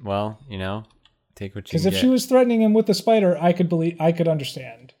misleading. Well, take what you Because can if get. she was threatening him with the spider, I could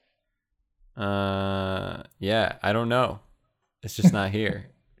understand. Yeah, I don't know. It's just not here.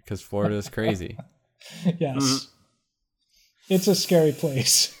 because Florida is crazy. Yes. It's a scary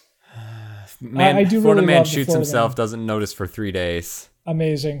place. Man, I do Florida really man love the shoots Florida himself, Man. doesn't notice for 3 days.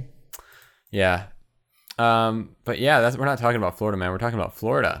 Amazing. Yeah. But yeah, we're not talking about Florida Man. We're talking about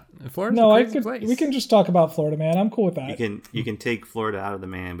Florida. Florida's No, a crazy place. we can just talk about Florida, man. I'm cool with that. You can take Florida out of the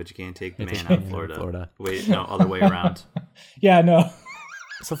man, but you can't take the man take out of the man out of Florida. Florida. Wait, no, other way around. Yeah, no.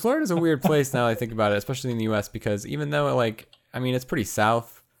 So Florida's a weird place now that I think about it, especially in the U.S. because even though it's pretty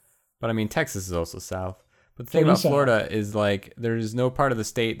south, but I mean Texas is also south. But the thing Pretty about south. Florida is like there's no part of the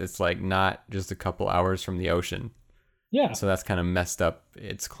state that's like not just a couple hours from the ocean. Yeah. So that's kind of messed up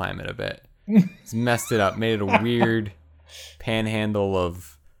its climate a bit. It's messed it up, made it a weird panhandle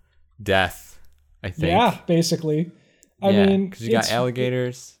of death, I think. Yeah, basically. I mean, because you got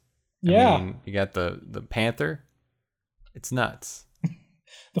alligators. Yeah. I mean, you got the panther. It's nuts.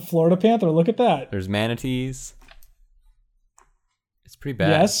 The Florida Panther, look at that. There's manatees. It's pretty bad.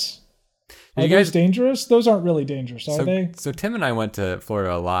 Yes. Did Are you those guys- dangerous? Those aren't really dangerous, are they? So Tim and I went to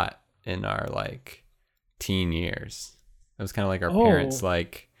Florida a lot in our teen years. It was kind of like our parents for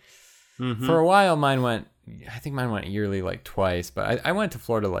a while. I think mine went yearly twice, but I went to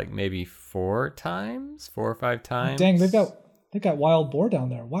Florida maybe 4 or 5 times. Dang, they've got wild boar down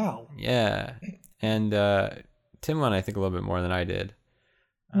there. Wow. Yeah. And Tim went I think a little bit more than I did.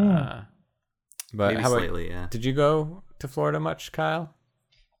 Hmm. But Maybe how about slightly, yeah. did you go to Florida much, Kyle?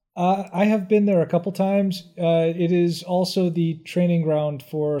 I have been there a couple times. It is also the training ground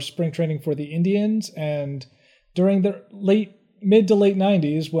for spring training for the Indians. And during the mid to late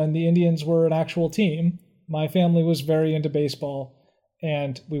 90s, when the Indians were an actual team, my family was very into baseball,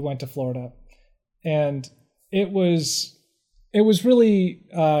 and we went to Florida. And it was really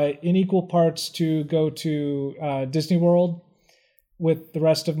in equal parts to go to Disney World with the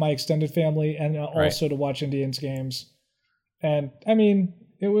rest of my extended family, and also to watch Indians games. And I mean,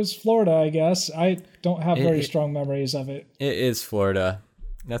 it was Florida, I guess. I don't have very strong memories of it. It is Florida.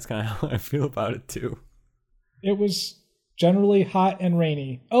 That's kind of how I feel about it too. It was generally hot and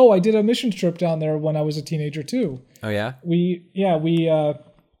rainy. Oh, I did a mission trip down there when I was a teenager too. Oh yeah? We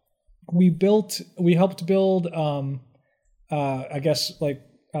helped build I guess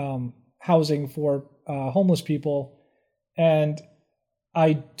housing for homeless people, and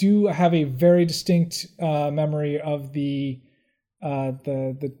I do have a very distinct memory of the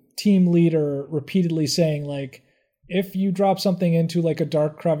team leader repeatedly saying if you drop something into a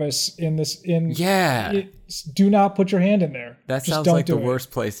dark crevice do not put your hand in there. That Just sounds don't like the do it.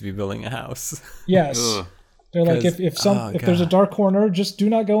 worst place to be building a house. Yes. Ugh. They're like, 'Cause- if there's a dark corner, just do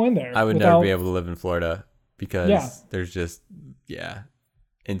not go in there. I would never be able to live in Florida because Yeah. there's just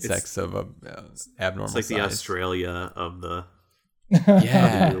insects of a abnormal It's like the size. Australia of the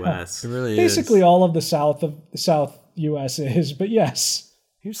Yeah, U.S. it really Basically, is. all of the South U.S. is, but yes.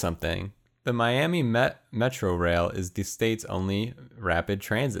 Here's something: the Miami Metro Rail is the state's only rapid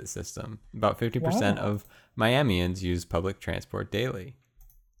transit system. About 50% Wow. of Miamians use public transport daily,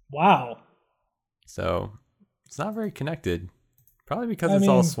 Wow. so it's not very connected. Probably because I it's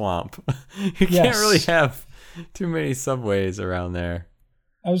all mean, swamp. You can't yes. really have too many subways around there.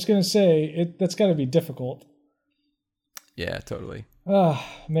 I was gonna say that's got to be difficult. Yeah, totally. Oh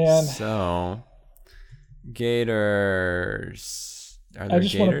man, So, gators. Are there I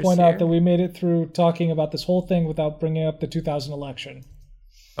just want to gators point here? out that we made it through talking about this whole thing without bringing up the 2000 election.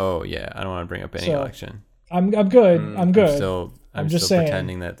 Oh yeah, I don't want to bring up any So, election. I'm good. I'm good. I'm just still saying.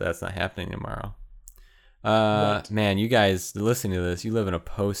 pretending that that's not happening tomorrow. Right. Man, you guys listening to this, you live in a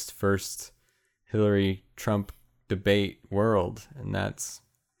post-first Hillary Trump debate world, and that's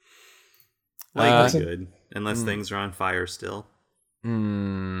Likely good, unless things are on fire still.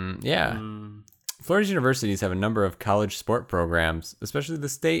 yeah. Florida's universities have a number of college sport programs, especially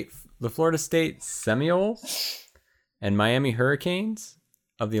the Florida State Seminoles and Miami Hurricanes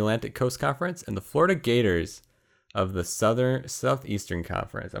of the Atlantic Coast Conference, and the Florida Gators of the Southeastern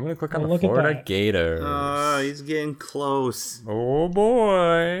Conference. I'm going to click on the look at Florida that. Gators. He's getting close. Oh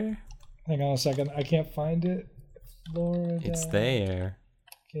boy. Hang on a second. I can't find it. Florida It's there.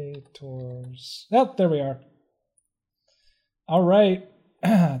 Gators. Oh, there we are. All right.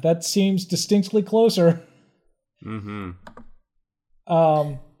 That seems distinctly closer. Mm-hmm.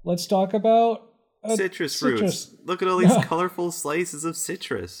 Let's talk about Citrus fruits. Look at all these colorful slices of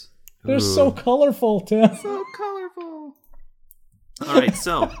citrus. They're so colorful, Tim. So colorful. All right,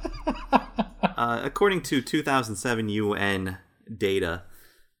 so according to 2007 UN data,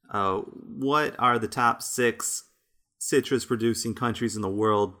 what are the top 6 citrus-producing countries in the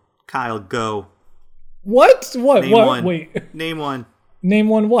world? Kyle, go. What? What? Name what? one. Wait. Name one. Name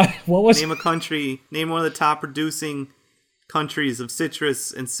one. What? What was? Name a country. Name one of the top producing countries of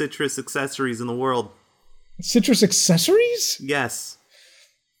citrus and citrus accessories in the world. Citrus accessories? Yes.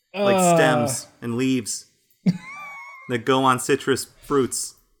 Like stems and leaves that go on citrus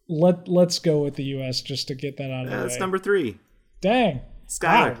fruits. Let's go with the U.S. just to get that out of the way. That's number 3. Dang.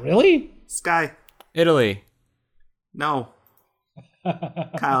 Skylar. Wow, really? Sky. Italy. No.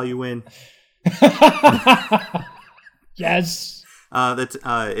 Kyle, you win. Yes.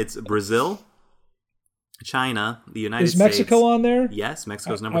 It's Brazil, China, the United States. Is Mexico on there? Yes,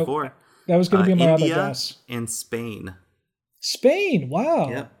 Mexico's number 4. That was going to be my India other guess. and Spain. Spain. Wow.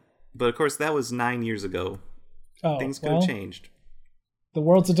 Yep. But of course, that was 9 years ago. Oh, Things could have changed. The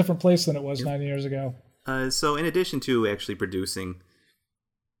world's a different place than it was 9 years ago. So in addition to actually producing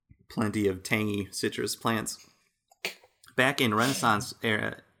plenty of tangy citrus plants, back in Renaissance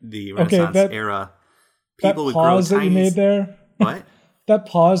era, people that would grow pause that you made there. What? That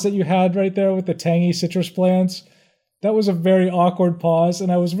pause that you had right there with the tangy citrus plants. That was a very awkward pause,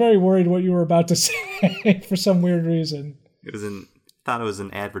 and I was very worried what you were about to say for some weird reason. Thought it was an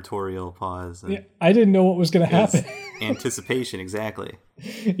advertorial pause. Yeah, I didn't know what was going to happen. Anticipation, exactly.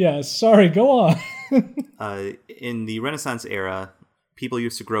 Yeah, sorry, go on. In the Renaissance era, people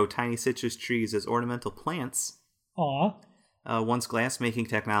used to grow tiny citrus trees as ornamental plants. Aw. Once glass-making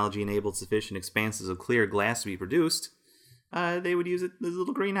technology enabled sufficient expanses of clear glass to be produced, they would use it as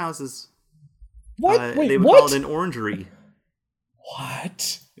little greenhouses. What? Wait, they would what? call it an orangery.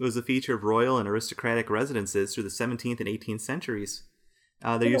 What? It was a feature of royal and aristocratic residences through the 17th and 18th centuries.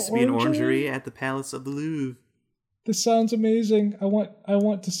 There used to be an orangery at the Palace of the Louvre. This sounds amazing. I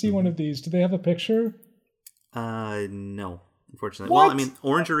want to see one of these. Do they have a picture? No, unfortunately. What? Well, I mean,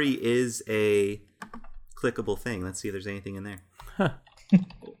 orangery is a clickable thing. Let's see if there's anything in there.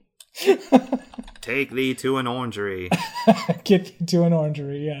 Take thee to an orangery. Get you to an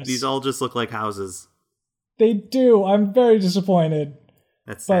orangery, yes. These all just look like houses. They do. I'm very disappointed.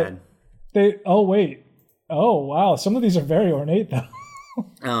 That's sad. Oh, wait. Oh, wow. Some of these are very ornate, though.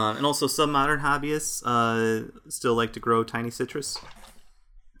 And also some modern hobbyists still like to grow tiny citrus.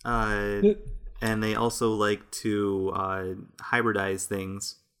 And they also like to hybridize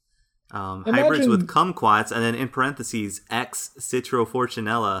things. Hybrids with kumquats, and then in parentheses, X Citro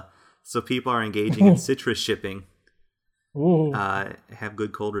Fortunella. So people are engaging in citrus shipping. Ooh. Have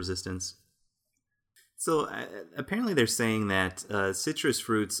good cold resistance. So apparently they're saying that citrus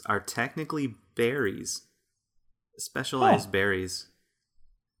fruits are technically berries. Specialized berries.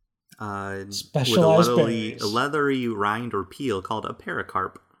 Specialized with a leathery rind or peel called a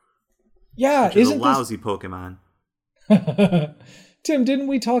pericarp. Yeah, which is a lousy Pokemon. Tim, didn't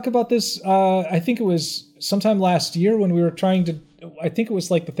we talk about this? I think it was sometime last year when we were trying to. I think it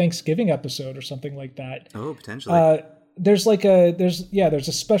was like the Thanksgiving episode or something like that. Oh, potentially. There's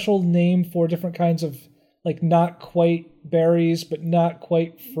a special name for different kinds of like not quite berries, but not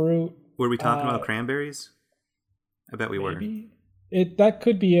quite fruit. Were we talking about cranberries? I bet we were. That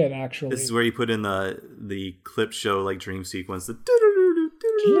could be it, actually. This is where you put in the clip show like dream sequence. And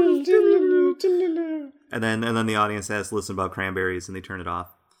then the audience has to listen about cranberries and they turn it off.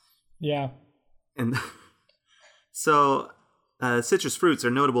 Yeah. And so citrus fruits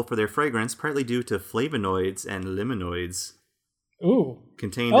are notable for their fragrance, partly due to flavonoids and limonoids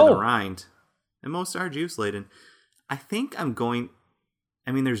contained in the rind. And most are juice laden. I think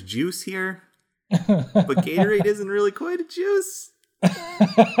there's juice here, but Gatorade isn't really quite a juice.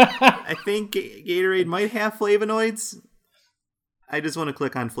 I think Gatorade might have flavonoids. I just want to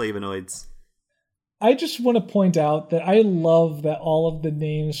click on flavonoids. I just want to point out that I love that all of the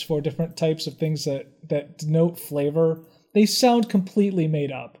names for different types of things that denote flavor, they sound completely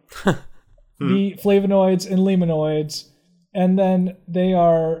made up. The flavonoids and limonoids, and then they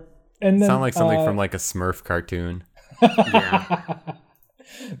are... sound like something from like a Smurf cartoon. Yeah.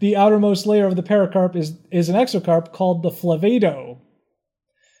 The outermost layer of the pericarp is an exocarp called the flavado,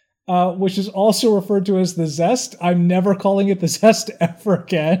 which is also referred to as the zest. I'm never calling it the zest ever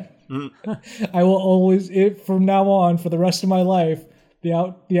again. I will always, from now on, for the rest of my life,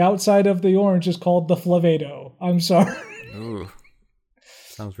 the outside of the orange is called the flavado. I'm sorry. Ooh,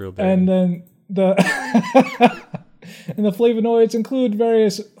 sounds real bad. And then the flavonoids include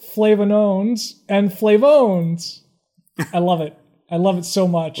various flavonones and flavones. I love it. I love it so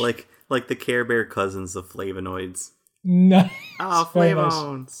much. Like the Care Bear cousins of flavonoids. Nice. Oh,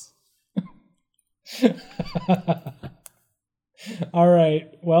 flavones. All right.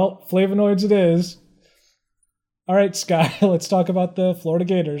 Well, flavonoids it is. All right, Sky, let's talk about the Florida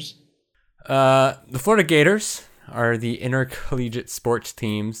Gators. The Florida Gators are the intercollegiate sports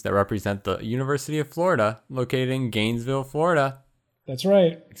teams that represent the University of Florida, located in Gainesville, Florida. That's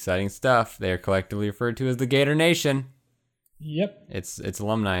right. Exciting stuff. They are collectively referred to as the Gator Nation. Yep. It's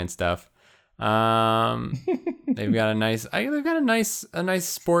alumni and stuff. They've got a nice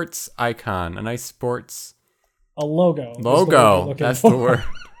sports icon, a nice sports A logo. is the word logo. you're looking That's for. the word.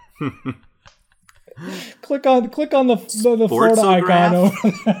 Click on the Florida icon over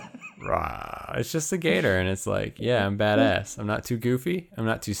there. Rah. It's just a gator, and it's like, yeah, I'm badass. I'm not too goofy. I'm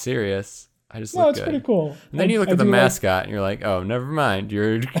not too serious. I just No, look it's good. pretty cool. And then you look at the do mascot, and you're like, oh, never mind.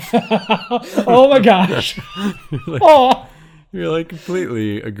 You're oh my gosh. like, Oh, you're like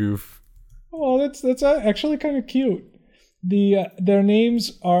completely a goof. well, that's actually kind of cute. Their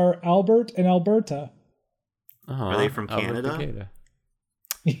names are Albert and Alberta. Are they from Albert Canada? the Gator.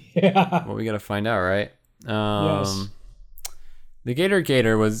 Yeah. Well, we gotta find out, right? Yes. The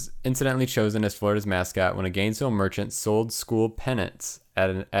Gator was incidentally chosen as Florida's mascot when a Gainesville merchant sold school pennants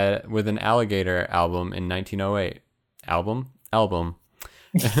with an alligator album in 1908. Album.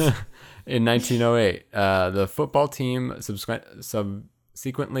 In 1908, the football team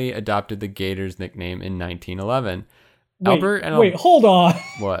subsequently adopted the Gators nickname in 1911. Wait, hold on.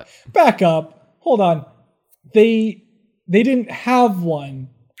 What? Back up. Hold on. They didn't have one.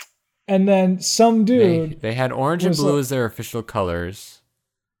 And then some dude They had orange and was blue like- as their official colors.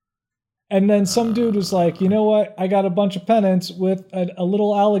 and then some dude was like, "You know what? I got a bunch of pennants with a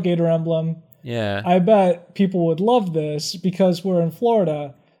little alligator emblem. Yeah. I bet people would love this because we're in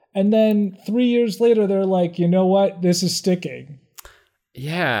Florida." And then 3 years later they're like, "You know what? This is sticking."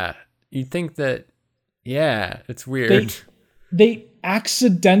 Yeah. You'd think that. Yeah, it's weird. They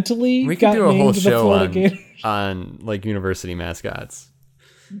accidentally We could got do a named whole the show Florida on Gators. like university mascots.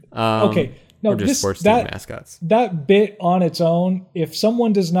 Okay. No, or just sports team mascots. That bit on its own, if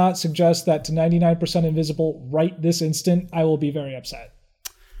someone does not suggest that to 99% Invisible right this instant, I will be very upset.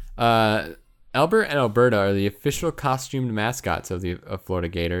 Albert and Alberta are the official costumed mascots of Florida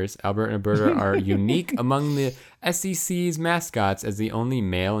Gators. Albert and Alberta are unique among the SEC's mascots as the only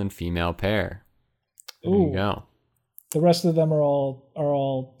male and female pair. There you Ooh. go. The rest of them are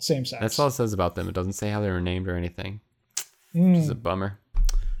all same sex. That's all it says about them. It doesn't say how they were named or anything. Mm, Which is a bummer.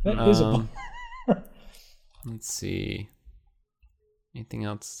 that is a bummer. Let's see. Anything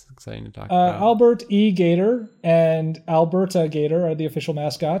else exciting to talk about? Albert E. Gator and Alberta Gator are the official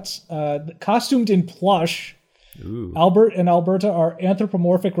mascots. Costumed in plush, Ooh. Albert and Alberta are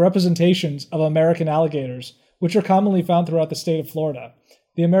anthropomorphic representations of American alligators, which are commonly found throughout the state of Florida.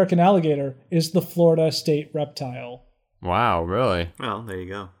 The American alligator is the Florida state reptile. Wow, really? Well, there you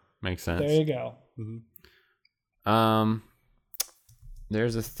go. Makes sense. There you go.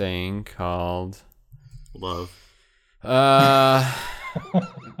 There's a thing called Love. well,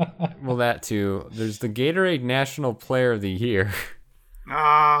 that too. There's the Gatorade National Player of the Year.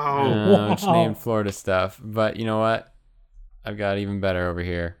 Oh. Which named Florida stuff. But you know what? I've got even better over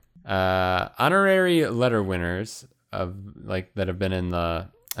here. Honorary letter winners that have been in the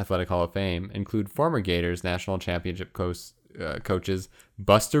Athletic Hall of Fame include former Gators national championship coaches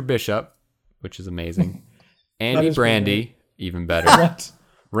Buster Bishop, which is amazing, Andy is Brandy, even better, What?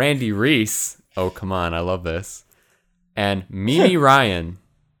 Randy Reese. Oh, come on, I love this, and Mimi Ryan.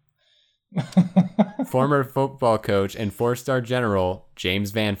 Former football coach and 4-star general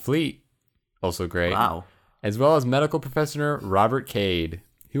James Van Fleet, also great. Wow. As well as medical professor Robert Cade,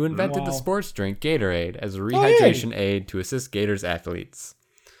 who invented the Wow. sports drink Gatorade as a hey. rehydration aid to assist Gators athletes.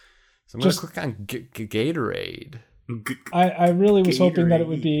 So I'm going to Just- click on Gatorade. I really was hoping that it Gatorade.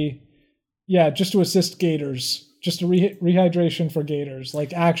 would be, yeah, just to assist gators, just a rehydration for gators,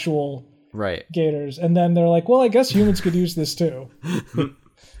 like actual Right. gators. And then they're like, well, I guess humans could use this too.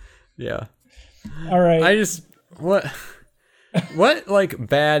 Yeah. All right. I just what like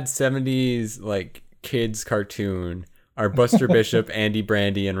bad 70s like kids cartoon are Buster Bishop, Andy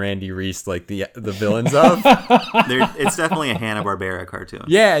Brandy, and Randy Reese like the villains of? It's definitely a Hanna-Barbera cartoon.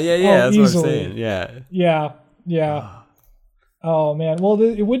 Yeah, that's easily. what I'm saying. Yeah. Yeah. Oh man. Well,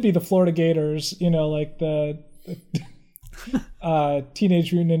 it would be the Florida Gators, like the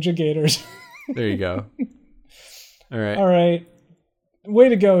Teenage Mutant Ninja Gators. There you go. All right. All right. Way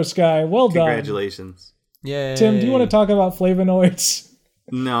to go, Sky. Well done. Congratulations. Yay. Tim, do you want to talk about flavonoids?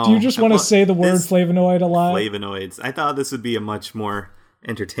 No. Do you just want to say the word flavonoid a lot? Flavonoids. I thought this would be a much more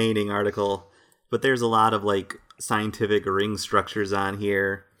entertaining article, but there's a lot of like scientific ring structures on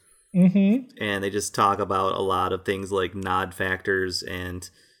here. Mm-hmm. And they just talk about a lot of things like nod factors and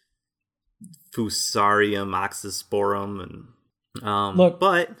Fusarium oxysporum and Look,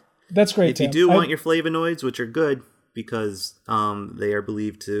 but That's great, if you Tim. do want your flavonoids, which are good because they are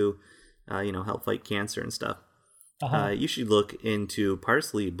believed to help fight cancer and stuff. You should look into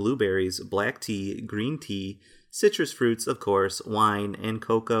parsley, blueberries, black tea, green tea, citrus fruits, of course, wine and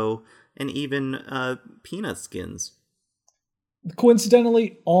cocoa, and even peanut skins.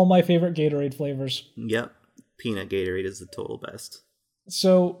 Coincidentally, all my favorite Gatorade flavors. Yep. Peanut Gatorade is the total best.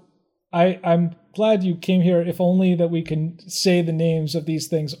 So I'm glad you came here, if only that we can say the names of these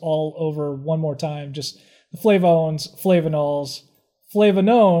things all over one more time. Just the flavones, flavanols,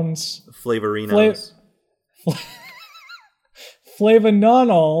 flavanones, Flavorinos.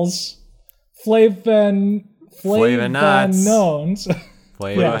 Flavanols, flavanones.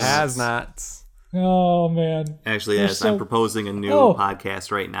 Flavor has nots. Oh, man. Actually, yes, I'm proposing a new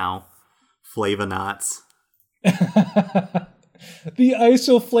podcast right now. Flavonauts. The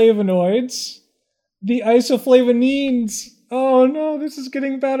isoflavonoids. The isoflavonines. Oh, no, this is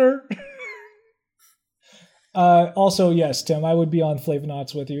getting better. Also, yes, Tim, I would be on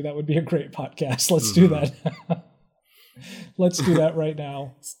Flavonauts with you. That would be a great podcast. Let's do that. Let's do that right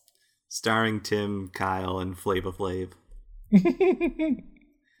now. Starring Tim, Kyle, and Flava Flav.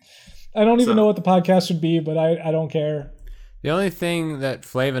 I don't even know what the podcast would be, but I don't care. The only thing that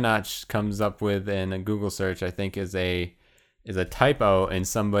Flavonauts comes up with in a Google search, I think, is a typo in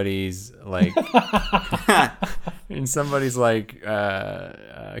somebody's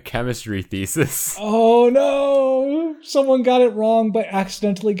chemistry thesis. Oh no! Someone got it wrong, but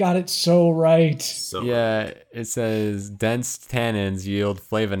accidentally got it so right. Yeah, it says dense tannins yield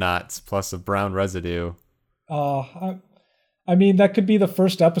flavonoids plus a brown residue. I mean, that could be the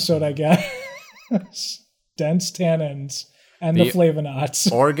first episode, I guess. Dense tannins and the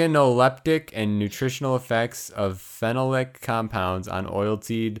flavonoids. Organoleptic and nutritional effects of phenolic compounds on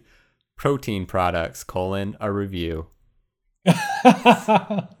oilseed protein products, a review.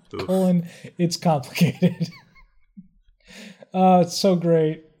 It's complicated. It's so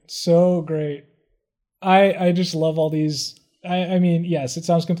great. So great. I just love all these. I mean, yes, it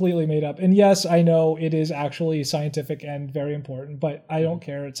sounds completely made up. And yes, I know it is actually scientific and very important, but I don't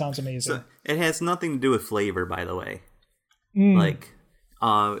care. It sounds amazing. So it has nothing to do with flavor, by the way. Mm.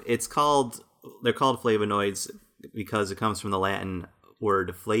 They're called flavonoids because it comes from the Latin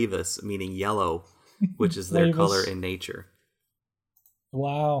word flavus, meaning yellow, which is their color in nature.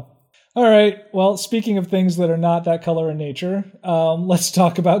 Wow. All right. Well, speaking of things that are not that color in nature, let's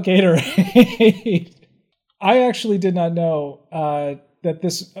talk about Gatorade. I actually did not know that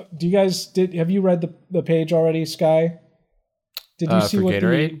this. Do you guys have you read the page already, Sky? Did you see what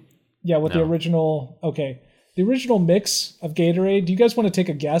Gatorade? The original? Okay, the original mix of Gatorade. Do you guys want to take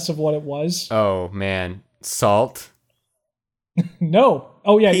a guess of what it was? Oh man, salt. No.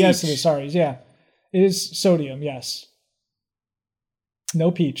 Oh yeah, peach. Yes it is. Sorry, yeah, it is sodium. Yes. No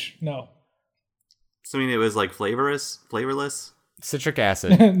peach. No. So I mean, it was like flavorless. Citric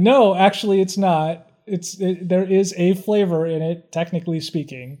acid. No, actually, it's not. There is a flavor in it, technically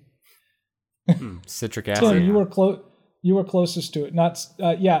speaking. Citric acid. Tim, you were closest to it. Not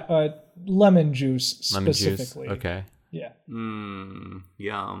lemon juice specifically. Lemon juice. Okay. Yeah.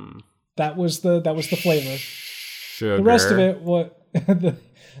 Yum. That was the flavor. Sugar. The rest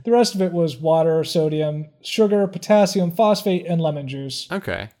of it was water, sodium, sugar, potassium, phosphate, and lemon juice.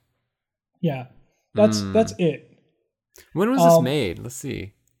 Okay. Yeah. That's it. When was this made? Let's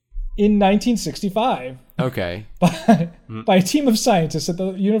see. In 1965. Okay. By a team of scientists at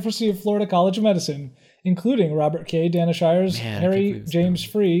the University of Florida College of Medicine, including Robert K. Dana Shires, Harry James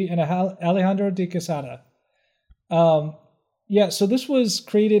Free, and Alejandro de Quesada. So this was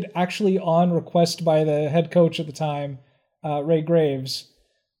created actually on request by the head coach at the time, Ray Graves,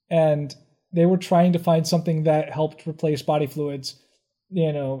 and they were trying to find something that helped replace body fluids,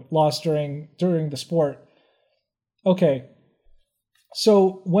 lost during the sport. Okay.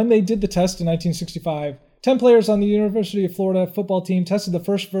 So when they did the test in 1965, 10 players on the University of Florida football team tested the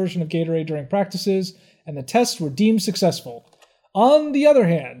first version of Gatorade during practices, and the tests were deemed successful. On the other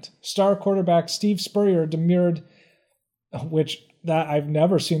hand, star quarterback Steve Spurrier demurred, which that I've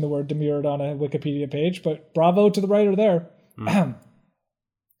never seen the word demurred on a Wikipedia page, but bravo to the writer there.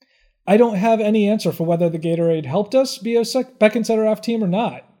 I don't have any answer for whether the Gatorade helped us be a second center half team or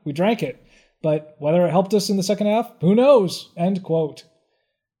not. We drank it. But whether it helped us in the second half, who knows? End quote.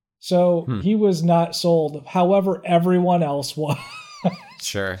 So he was not sold. However, everyone else was.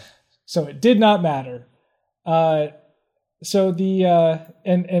 Sure. So it did not matter. And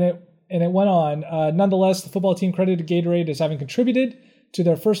it went on. Nonetheless, the football team credited Gatorade as having contributed to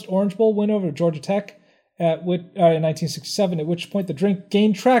their first Orange Bowl win over Georgia Tech in 1967. At which point the drink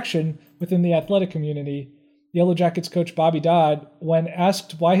gained traction within the athletic community. Yellow Jackets coach Bobby Dodd, when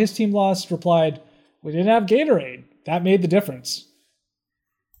asked why his team lost, replied, "We didn't have Gatorade. That made the difference."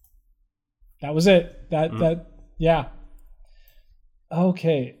 That was it. Yeah.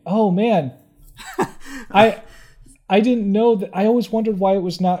 Okay. Oh man. I didn't know that. I always wondered why it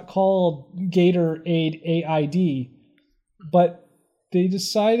was not called Gatorade AID. but they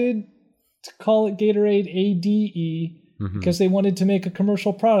decided to call it Gatorade ADE because they wanted to make a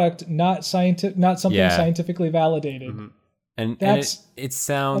commercial product, not something scientifically validated. And it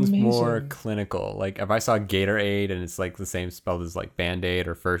sounds amazing. more clinical. Like if I saw Gatorade and it's like the same spelled as like Band-Aid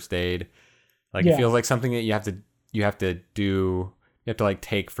or First Aid, like it feels like something that you have to like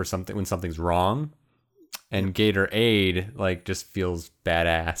take for something when something's wrong. And Gatorade like just feels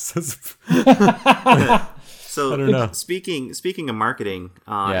badass. So I don't know. Speaking of marketing,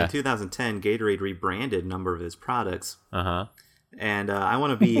 in 2010, Gatorade rebranded a number of his products. And I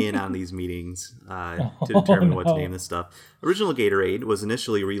want to be in on these meetings to determine what to name this stuff. Original Gatorade was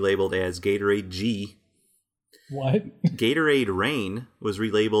initially relabeled as Gatorade G. What? Gatorade Rain was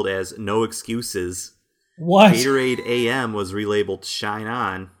relabeled as No Excuses. What? Gatorade AM was relabeled Shine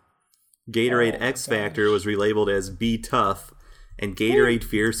On. Gatorade X Factor was relabeled as Be Tough. And Gatorade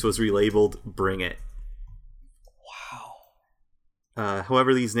Fierce was relabeled Bring It. Wow.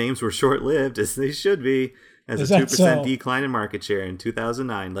 However, these names were short-lived, as they should be, as Is a that 2% so? decline in market share in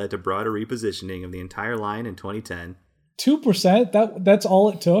 2009 led to broader repositioning of the entire line in 2010. 2%? That's all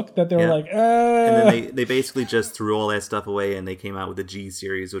it took? That they were like, And then they basically just threw all that stuff away and they came out with the G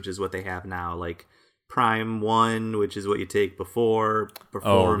series, which is what they have now. Like Prime 1, which is what you take before.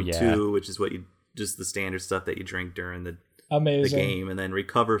 Perform 2, which is what you just the standard stuff that you drink during the game. And then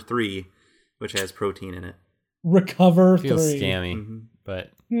Recover 3, which has protein in it. Recover 3. Feels scammy,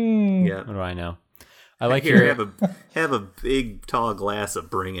 but Yeah. what do I know? I like Here, have a big tall glass of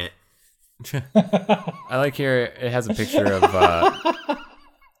Bring It. I like here it has a picture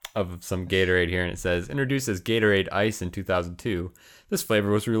of some Gatorade here, and it says introduced as Gatorade Ice in 2002. This flavor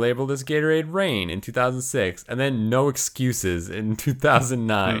was relabeled as Gatorade Rain in 2006, and then No Excuses in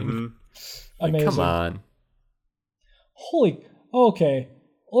 2009. Amazing. Come on. Okay.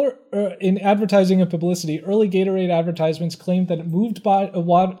 Or in advertising and publicity, early Gatorade advertisements claimed that it moved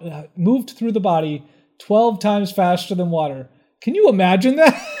through the body 12 times faster than water. Can you imagine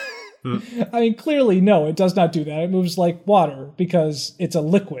that? I mean, clearly, no, it does not do that. It moves like water because it's a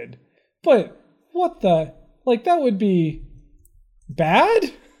liquid. But what the? Like, that would be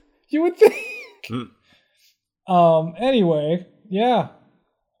bad, you would think. Anyway, yeah.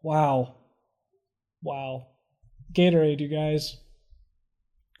 Wow. Gatorade, you guys.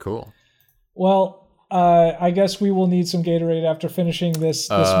 Cool. Well, I guess we will need some Gatorade after finishing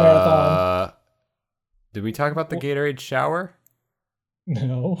this marathon. Did we talk about the Gatorade shower?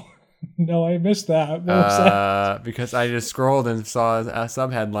 No, I missed that. What was that? Because I just scrolled and saw a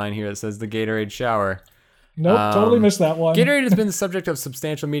subheadline here that says the Gatorade shower. Nope, totally missed that one. Gatorade has been the subject of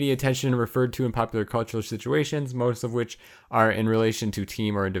substantial media attention and referred to in popular cultural situations, most of which are in relation to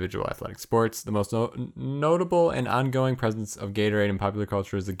team or individual athletic sports. The most notable and ongoing presence of Gatorade in popular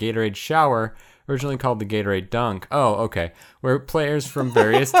culture is the Gatorade shower, originally called the Gatorade dunk. Oh, okay. Where players from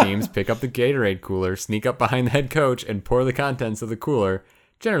various teams pick up the Gatorade cooler, sneak up behind the head coach, and pour the contents of the cooler,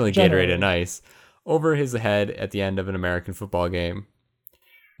 generally Gatorade and ice, over his head at the end of an American football game.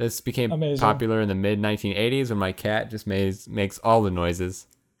 This became popular in the mid-1980s when my cat just makes all the noises.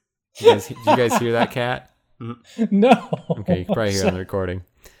 Did you guys hear that cat? No. Okay, you can probably hear it on the recording.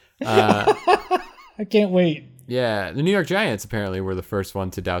 I can't wait. Yeah, the New York Giants apparently were the first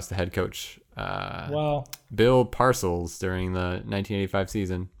one to douse the head coach, wow, Bill Parcells, during the 1985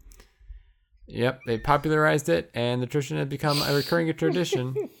 season. Yep, they popularized it, and the tradition had become a recurring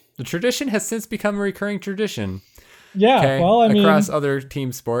tradition. The tradition has since become a recurring tradition. Yeah, okay? Well, I mean, across other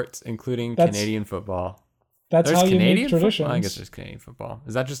team sports, including Canadian football. That's there's how you Canadian make traditions. I guess there's Canadian football.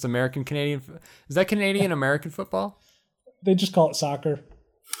 Is that just American Canadian? Is that Canadian American football? They just call it soccer.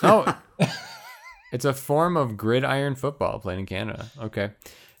 Oh, it's a form of gridiron football played in Canada. Okay.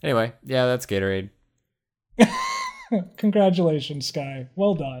 Anyway, yeah, that's Gatorade. Congratulations, Sky.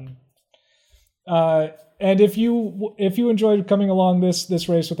 Well done. And if you enjoyed coming along this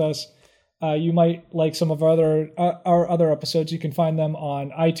race with us, you might like some of our other episodes. You can find them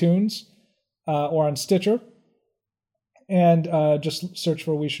on iTunes or on Stitcher. And just search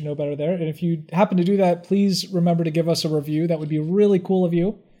for We Should Know Better there. And if you happen to do that, please remember to give us a review. That would be really cool of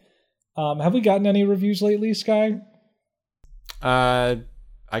you. Have we gotten any reviews lately, Sky? I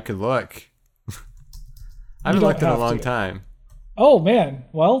could look. I haven't looked in a long time. Oh, man.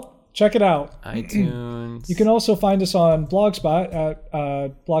 Well, check it out. iTunes. You can also find us on Blogspot at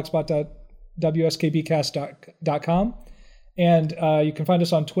blogspot.wskbcast.com. And you can find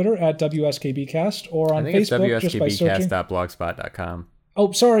us on Twitter at WSKBcast or on Facebook just by searching. WSKBcast.blogspot.com.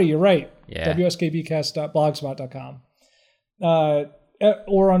 Oh, sorry, you're right. Yeah. WSKBcast.blogspot.com.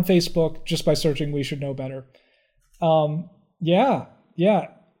 Or on Facebook just by searching We Should Know Better. Yeah.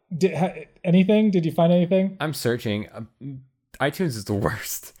 anything? Did you find anything? I'm searching. iTunes is the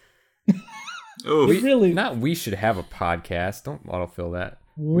worst. Oh, We should have a podcast. Don't autofill that.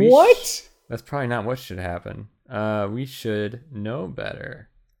 What? That's probably not what should happen. We should know better.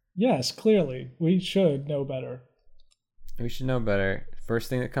 Yes, clearly. We should know better. We should know better. First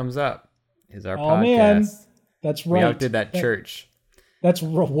thing that comes up is our Oh, podcast. man. That's We right. outdid that church. That's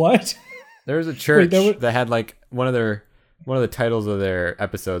what? There was a church Wait, that had like one of the titles of their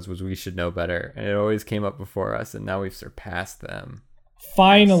episodes was "We Should Know Better," and it always came up before us, and now we've surpassed them.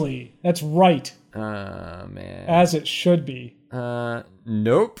 Finally. That's right. Man. As it should be.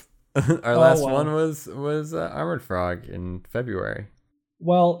 Nope. Our last wow. one was Armored Frog in February.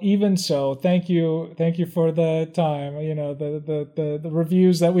 Well, even so, thank you for the time. You know, the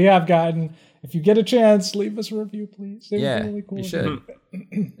reviews that we have gotten. If you get a chance, leave us a review, please. It would be really cool. You should.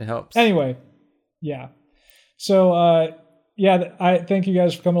 It helps. Anyway, yeah. So, I thank you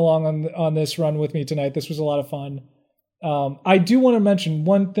guys for coming along on this run with me tonight. This was a lot of fun. I do want to mention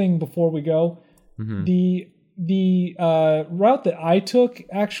one thing before we go. Mm-hmm. The route that I took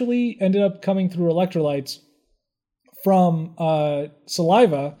actually ended up coming through electrolytes from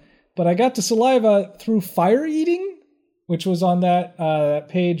saliva, but I got to saliva through fire eating, which was on that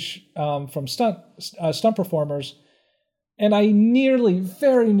page from stunt performers, and I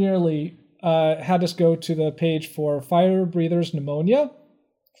very nearly had us go to the page for fire breathers pneumonia,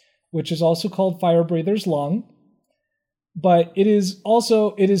 which is also called fire breathers lung, but it is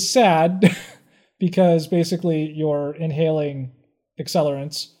sad because basically you're inhaling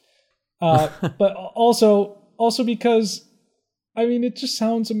accelerants, but also because, I mean, it just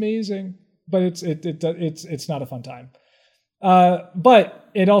sounds amazing, but it's not a fun time. But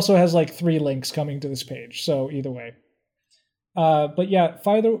it also has like 3 links coming to this page, so either way. But yeah,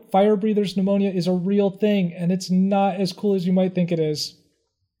 fire breathers pneumonia is a real thing, and it's not as cool as you might think it is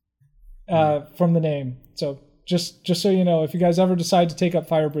from the name. So just so you know, if you guys ever decide to take up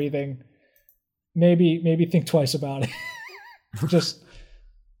fire breathing, maybe think twice about it. Just,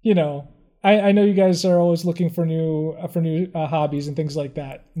 you know. I know you guys are always looking for new hobbies and things like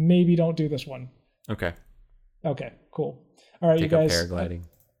that. Maybe don't do this one. Okay, cool. All right, take you guys. up paragliding.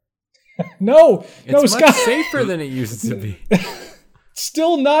 No, It's Scott. much safer than it used to be.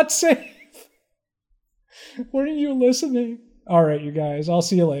 Still not safe. Were you listening? All right, you guys. I'll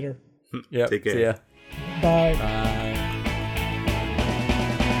see you later. Yep. Take care. See ya. Bye. Bye.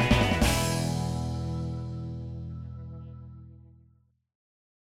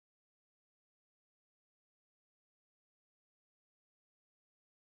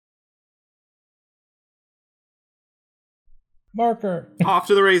 Marker. Off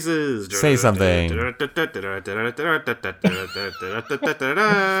to the races. Say something. All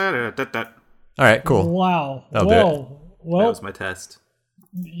right, cool. Wow. That'll do Whoa. That Well, was my test.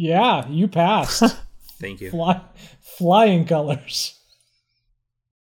 yeah, you passed. Thank you. Flying colors.